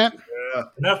else, isn't it? Yeah.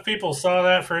 Enough people saw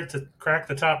that for it to crack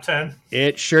the top 10.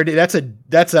 It sure did.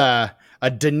 That's a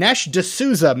Dinesh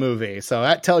D'Souza movie, so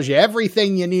that tells you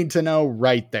everything you need to know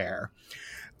right there.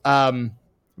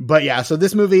 But yeah, so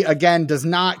this movie again does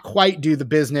not quite do the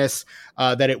business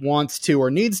that it wants to or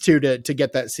needs to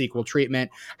get that sequel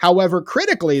treatment. However,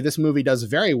 critically, this movie does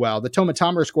very well. The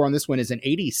Tomatometer score on this one is an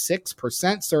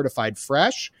 86% certified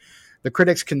fresh. The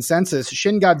critics' consensus,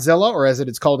 Shin Godzilla, or as it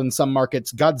is called in some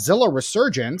markets, Godzilla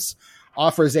Resurgence,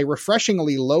 offers a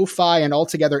refreshingly lo-fi and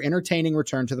altogether entertaining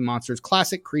return to the monster's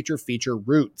classic creature feature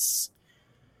roots.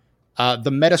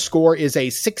 The Metascore is a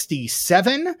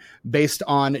 67 based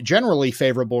on generally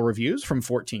favorable reviews from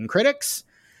 14 critics.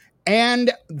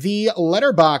 And the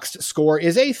Letterboxd score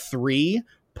is a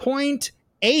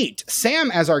 3.8.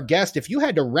 Sam, as our guest, if you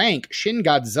had to rank Shin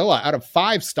Godzilla out of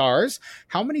 5 stars,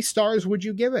 how many stars would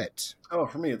you give it? Oh,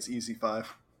 for me, it's easy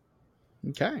 5.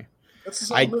 Okay.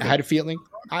 I had a feeling.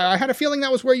 I had a feeling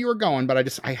that was where you were going,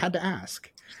 but I had to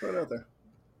ask. Just throw it out there.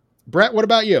 Brett, what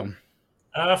about you?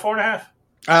 4.5.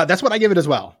 That's what I give it as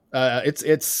well.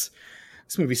 This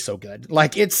movie's so good.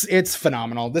 Like it's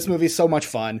phenomenal. This movie's so much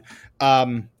fun.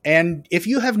 And if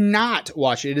you have not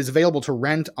watched it, it is available to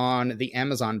rent on the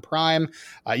Amazon Prime.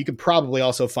 You could probably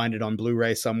also find it on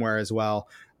Blu-ray somewhere as well.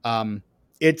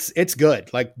 It's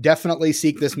good. Like definitely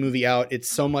seek this movie out. It's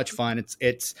so much fun.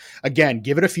 It's again,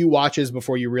 give it a few watches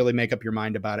before you really make up your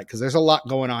mind about it, because there's a lot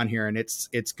going on here, and it's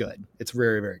good. It's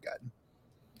very, very good.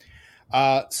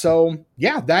 So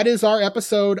yeah, that is our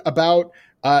episode about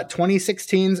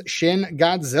 2016's Shin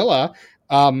Godzilla.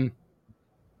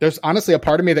 There's honestly a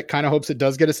part of me that kind of hopes it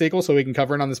does get a sequel so we can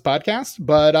cover it on this podcast,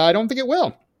 but I don't think it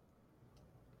will.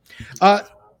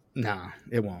 Nah,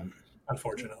 it won't.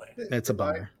 Unfortunately. It's a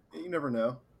bummer. You never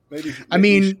know. Maybe I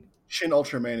mean, Shin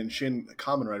Ultraman and Shin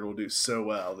Kamen Rider will do so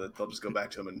well that they'll just go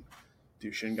back to them and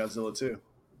do Shin Godzilla too.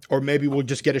 Or maybe we'll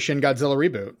just get a Shin Godzilla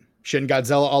reboot. Shin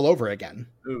Godzilla all over again.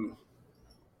 Ooh.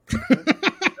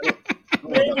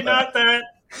 Maybe not that.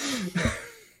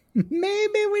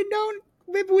 Maybe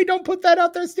we don't put that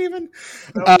out there, Steven.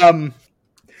 Nope.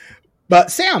 But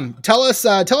Sam, tell us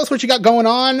what you got going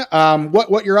on,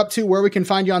 what you're up to, where we can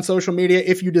find you on social media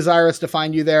if you desire us to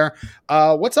find you there.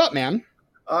 What's up, man?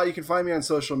 You can find me on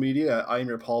social media. I am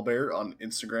your Paul Bear on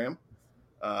Instagram.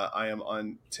 I am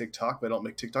on TikTok, but I don't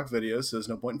make TikTok videos, so there's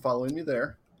no point in following me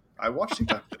there. I watch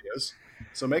TikTok videos,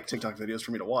 so make TikTok videos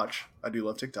for me to watch. I do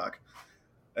love TikTok.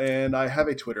 And I have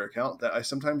a Twitter account that I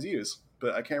sometimes use,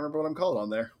 but I can't remember what I'm called on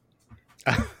there.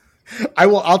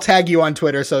 I'll tag you on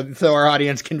Twitter so our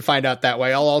audience can find out that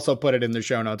way. I'll also put it in the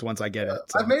show notes once I get it.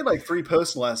 So. I've made like 3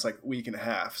 posts in the last week and a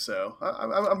half, so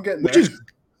I'm getting there. Which is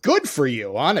good for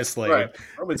you, honestly. Right.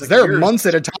 Like there are months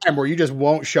at a time where you just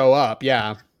won't show up.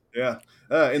 Yeah. Yeah.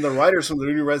 And the writers from the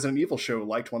new Resident Evil show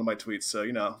liked one of my tweets, so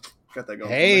got that going.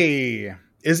 Hey,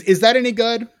 is that any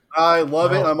good? I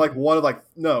love it. I'm like one of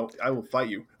no, I will fight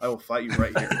you. I will fight you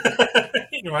right here.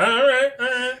 All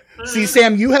right. See,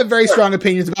 Sam, you have very strong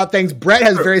opinions about things. Brett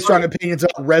has very strong opinions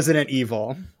about Resident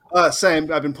Evil.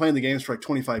 Same. I've been playing the games for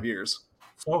 25 years.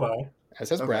 So have I. As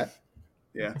has Brett.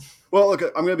 Yeah. Well, look,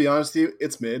 I'm going to be honest with you.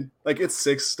 It's mid. It's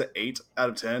 6 to 8 out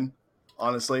of 10,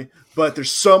 honestly. But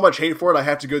there's so much hate for it, I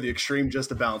have to go the extreme just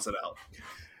to balance it out.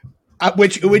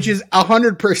 Which is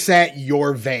 100%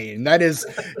 your vein. That is,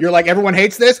 you're like, everyone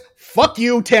hates this. Fuck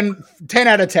you. 10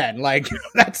 out of 10. Like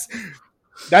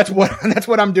that's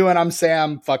what I'm doing. I'm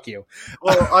Sam. Fuck you.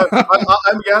 Well,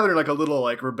 I'm gathering a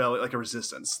little rebellion, a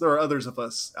resistance. There are others of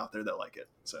us out there that like it.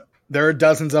 So there are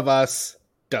dozens of us,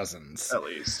 dozens at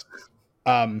least.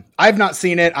 I've not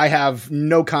seen it. I have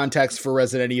no context for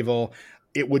Resident Evil.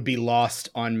 It would be lost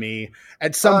on me.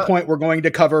 At some point, we're going to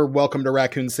cover Welcome to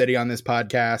Raccoon City on this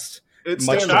podcast. It's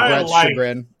much to Brett's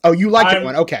chagrin. Oh, you liked it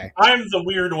one? Okay. I'm the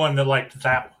weird one that liked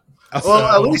that one.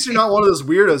 Well, at least you're not one of those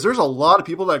weirdos. There's a lot of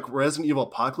people that like Resident Evil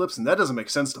Apocalypse, and that doesn't make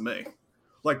sense to me.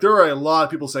 There are a lot of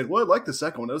people saying, well, I like the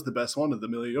second one. That was the best one of the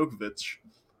Mila Jovovich.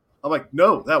 I'm like,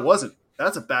 no, that wasn't.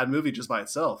 That's a bad movie just by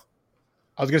itself.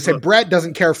 I was going to say, Brett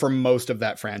doesn't care for most of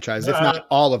that franchise, if not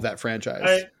all of that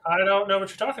franchise. I don't know what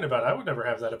you're talking about. I would never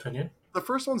have that opinion. The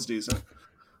first one's decent,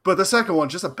 but the second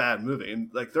one's just a bad movie.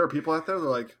 And there are people out there that are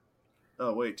like,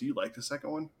 oh, wait, do you like the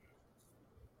second one?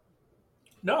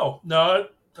 No,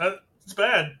 it's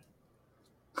bad.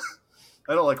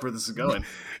 I don't like where this is going.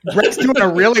 Brett's doing a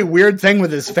really weird thing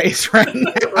with his face right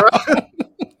now.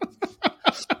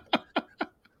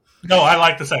 No, I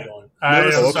like the second one. I'm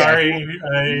Okay.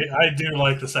 sorry. I do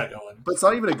like the second one. But it's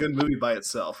not even a good movie by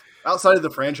itself. Outside of the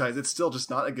franchise, it's still just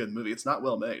not a good movie. It's not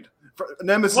well made.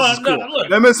 Nemesis is cool. No, look,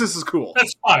 Nemesis is cool.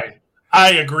 That's fine.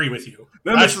 I agree with you.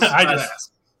 Nemesis is I badass.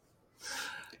 just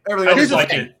Everything else is like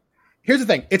like it. Here's the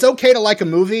thing. It's okay to like a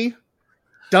movie.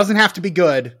 Doesn't have to be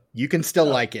good. You can still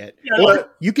like it. Yeah, Or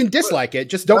you can dislike it.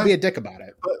 Just don't be a dick about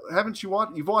it. But haven't you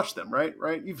watched? You've watched them, right?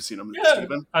 Right? You've seen them, Yeah,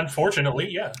 Steven. unfortunately,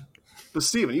 yeah. But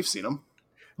Steven, you've seen them.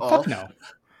 Fuck no.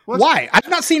 What? Why? I've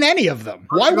not seen any of them.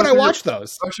 Why would I watch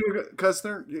those? Actually, because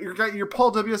they're your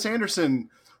Paul W.S. Anderson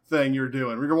thing you're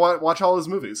doing. We're gonna watch all his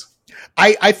movies.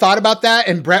 I thought about that,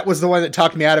 and Brett was the one that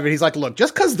talked me out of it. He's like, look,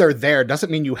 just because they're there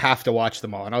doesn't mean you have to watch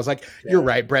them all. And I was like, you're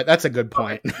right, Brett. That's a good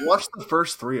point. Watch the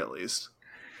first 3 at least.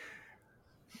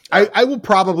 I will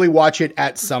probably watch it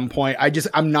at some point.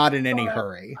 I'm not in any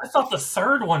hurry. I thought the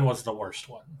third one was the worst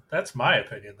one. That's my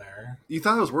opinion there. You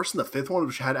thought it was worse than the 5th one,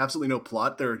 which had absolutely no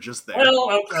plot? They were just there.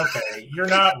 Well, okay, you're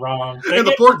not wrong. They And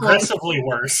the get 4th one- progressively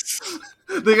worse,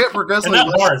 They get progressively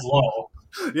and that less. bar is low.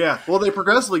 Yeah, well, they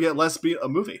progressively get less be a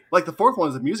movie. Like the 4th one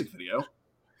is a music video.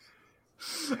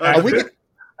 Are we We're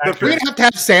going to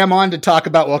have Sam on to talk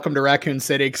about Welcome to Raccoon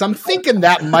City, because I'm thinking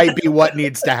that might be what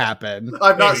needs to happen.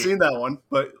 I've not Maybe. seen that one,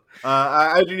 but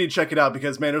I do need to check it out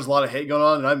because, man, there's a lot of hate going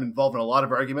on, and I'm involved in a lot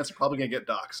of arguments. I'm probably going to get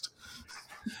doxxed.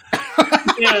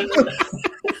 Yeah.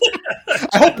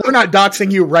 I hope we're not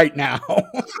doxing you right now. Well,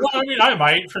 I mean, I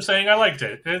might for saying I liked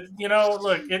it.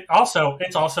 Look,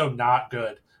 it's also not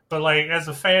good. But like, as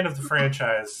a fan of the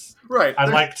franchise, Right. I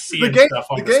like seeing stuff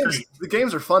on the games, street. The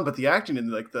games are fun, but the acting and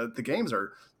like the games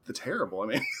are terrible. I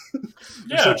mean,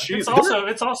 Yeah, so cheesy. it's also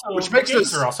Which the makes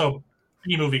games this- are also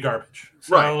B-movie garbage.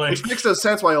 So, right. like, Which makes no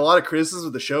sense why a lot of criticism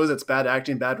of the show is it's bad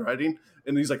acting, bad writing.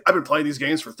 And he's like, I've been playing these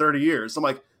games for 30 years. I'm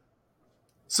like,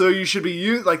 so you should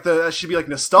be that should be like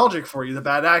nostalgic for you. The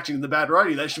bad acting and the bad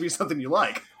writing, that should be something you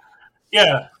like.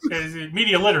 yeah,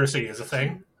 media literacy is a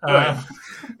thing. Right.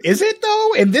 Is it,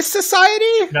 though? In this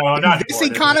society? No, In not this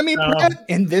anymore, economy, is it? Brett?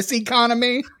 In this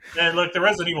economy? And look, the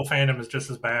Resident Evil fandom is just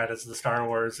as bad as the Star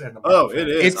Wars and the Oh, Marvel it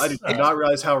fandom. is. I did not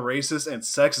realize how racist and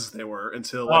sexist they were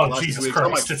until last Jesus week. Christ,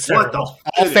 I'm like, it's what terrible.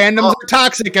 All the? fandoms are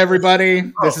toxic, everybody.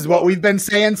 This Oh, is what we've been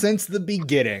saying since the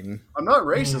beginning. I'm not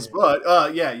racist,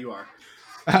 but yeah, you are.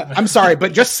 I'm sorry,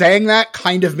 but just saying that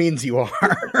kind of means you are.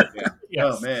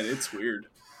 Yes. Oh man, it's weird.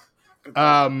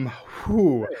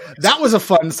 That was a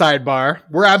fun sidebar.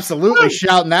 We're absolutely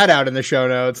shouting that out in the show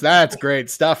notes. That's great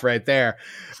stuff right there.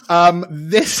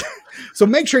 So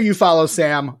make sure you follow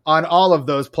Sam on all of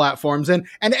those platforms and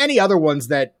any other ones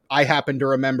that I happen to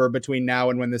remember between now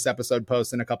and when this episode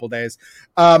posts in a couple days.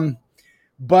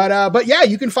 But yeah,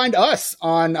 you can find us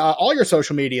on all your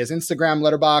social medias, Instagram,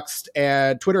 Letterboxd,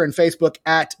 and Twitter and Facebook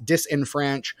at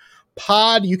disenfranchpod.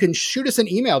 You can shoot us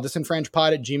an email,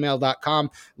 disenfranchpod@gmail.com.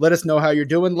 Let us know how you're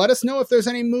doing. Let us know if there's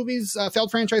any movies,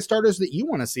 failed franchise starters that you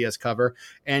want to see us cover,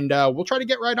 and we'll try to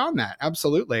get right on that.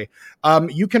 Absolutely.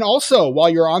 You can also, while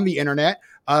you're on the internet,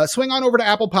 swing on over to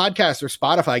Apple Podcasts or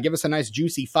Spotify. Give us a nice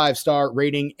juicy 5-star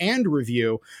rating and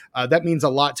review. That means a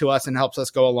lot to us and helps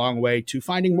us go a long way to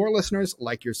finding more listeners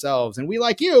like yourselves. And we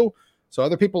like you, so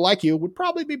other people like you would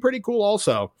probably be pretty cool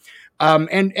also.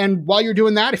 And while you're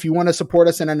doing that, if you want to support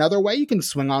us in another way, you can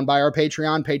swing on by our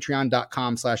Patreon,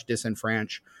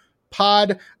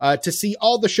 patreon.com/disenfranchpod, to see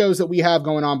all the shows that we have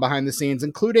going on behind the scenes,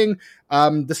 including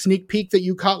the sneak peek that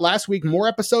you caught last week, more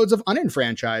episodes of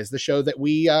Unenfranchised, the show that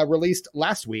we released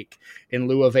last week in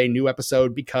lieu of a new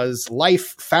episode because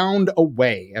life found a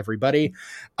way, everybody.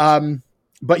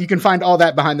 But you can find all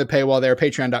that behind the paywall there,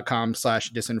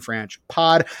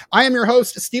 patreon.com/disenfranchpod. I am your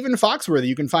host, Stephen Foxworthy.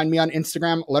 You can find me on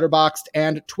Instagram, Letterboxd,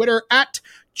 and Twitter at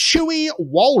Chewy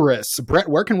Walrus. Brett,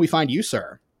 where can we find you,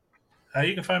 sir?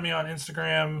 You can find me on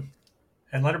Instagram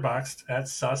and Letterboxd at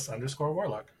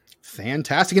sus_warlock.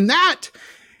 Fantastic. And that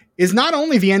is not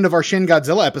only the end of our Shin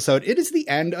Godzilla episode, it is the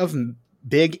end of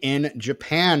Big in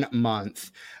Japan month.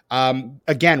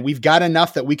 Again, we've got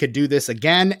enough that we could do this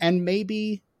again, and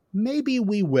maybe we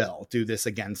will do this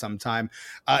again sometime.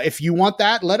 If you want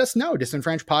that, let us know.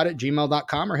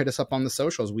 disenfranchpod@gmail.com or hit us up on the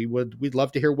socials. We'd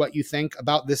love to hear what you think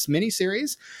about this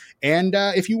miniseries. And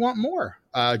if you want more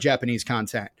Japanese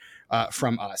content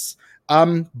from us.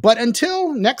 But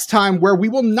until next time, where we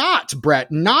will not,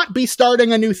 Brett, not be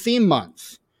starting a new theme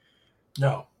month.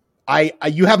 No.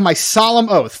 You have my solemn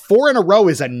oath. 4 in a row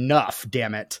is enough,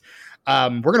 damn it.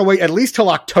 We're going to wait at least till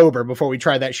October before we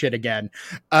try that shit again.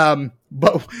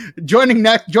 But join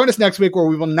us next week where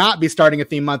we will not be starting a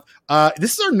theme month.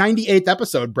 This is our 98th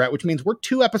episode, Brett, which means we're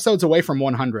 2 episodes away from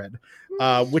 100,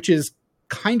 which is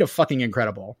kind of fucking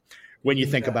incredible when you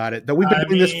think about it. Though we've been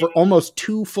doing this for almost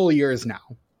 2 full years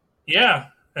now. Yeah.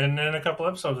 And in a couple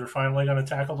episodes, we're finally going to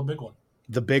tackle the big one.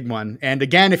 The big one. And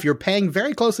again, if you're paying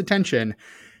very close attention,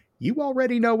 you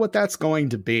already know what that's going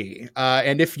to be.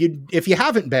 And if you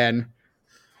haven't been,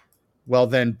 well,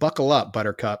 then buckle up,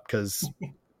 Buttercup, because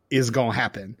it's going to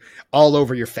happen all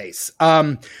over your face.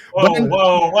 Whoa. What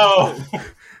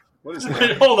is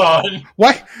that? Hold on.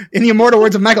 What? In the immortal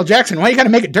words of Michael Jackson, why you got to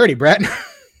make it dirty, Brett?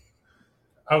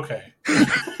 Okay.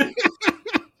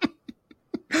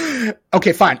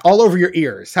 Okay, fine. All over your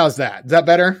ears. How's that? Is that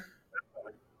better?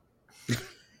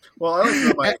 Well, I like to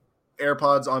put my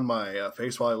AirPods on my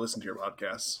face while I listen to your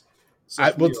podcasts.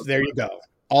 So there you go.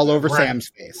 All over Sam's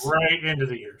face. Right into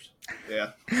the ears.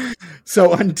 Yeah.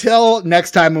 So until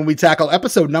next time when we tackle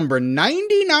episode number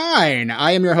 99,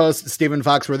 I am your host, Stephen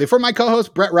Foxworthy, for my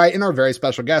co-host, Brett Wright, and our very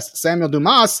special guest, Samuel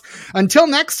Dumas. Until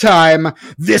next time,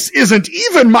 this isn't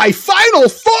even my final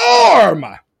form!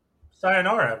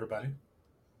 Sayonara, everybody.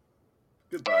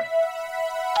 Goodbye.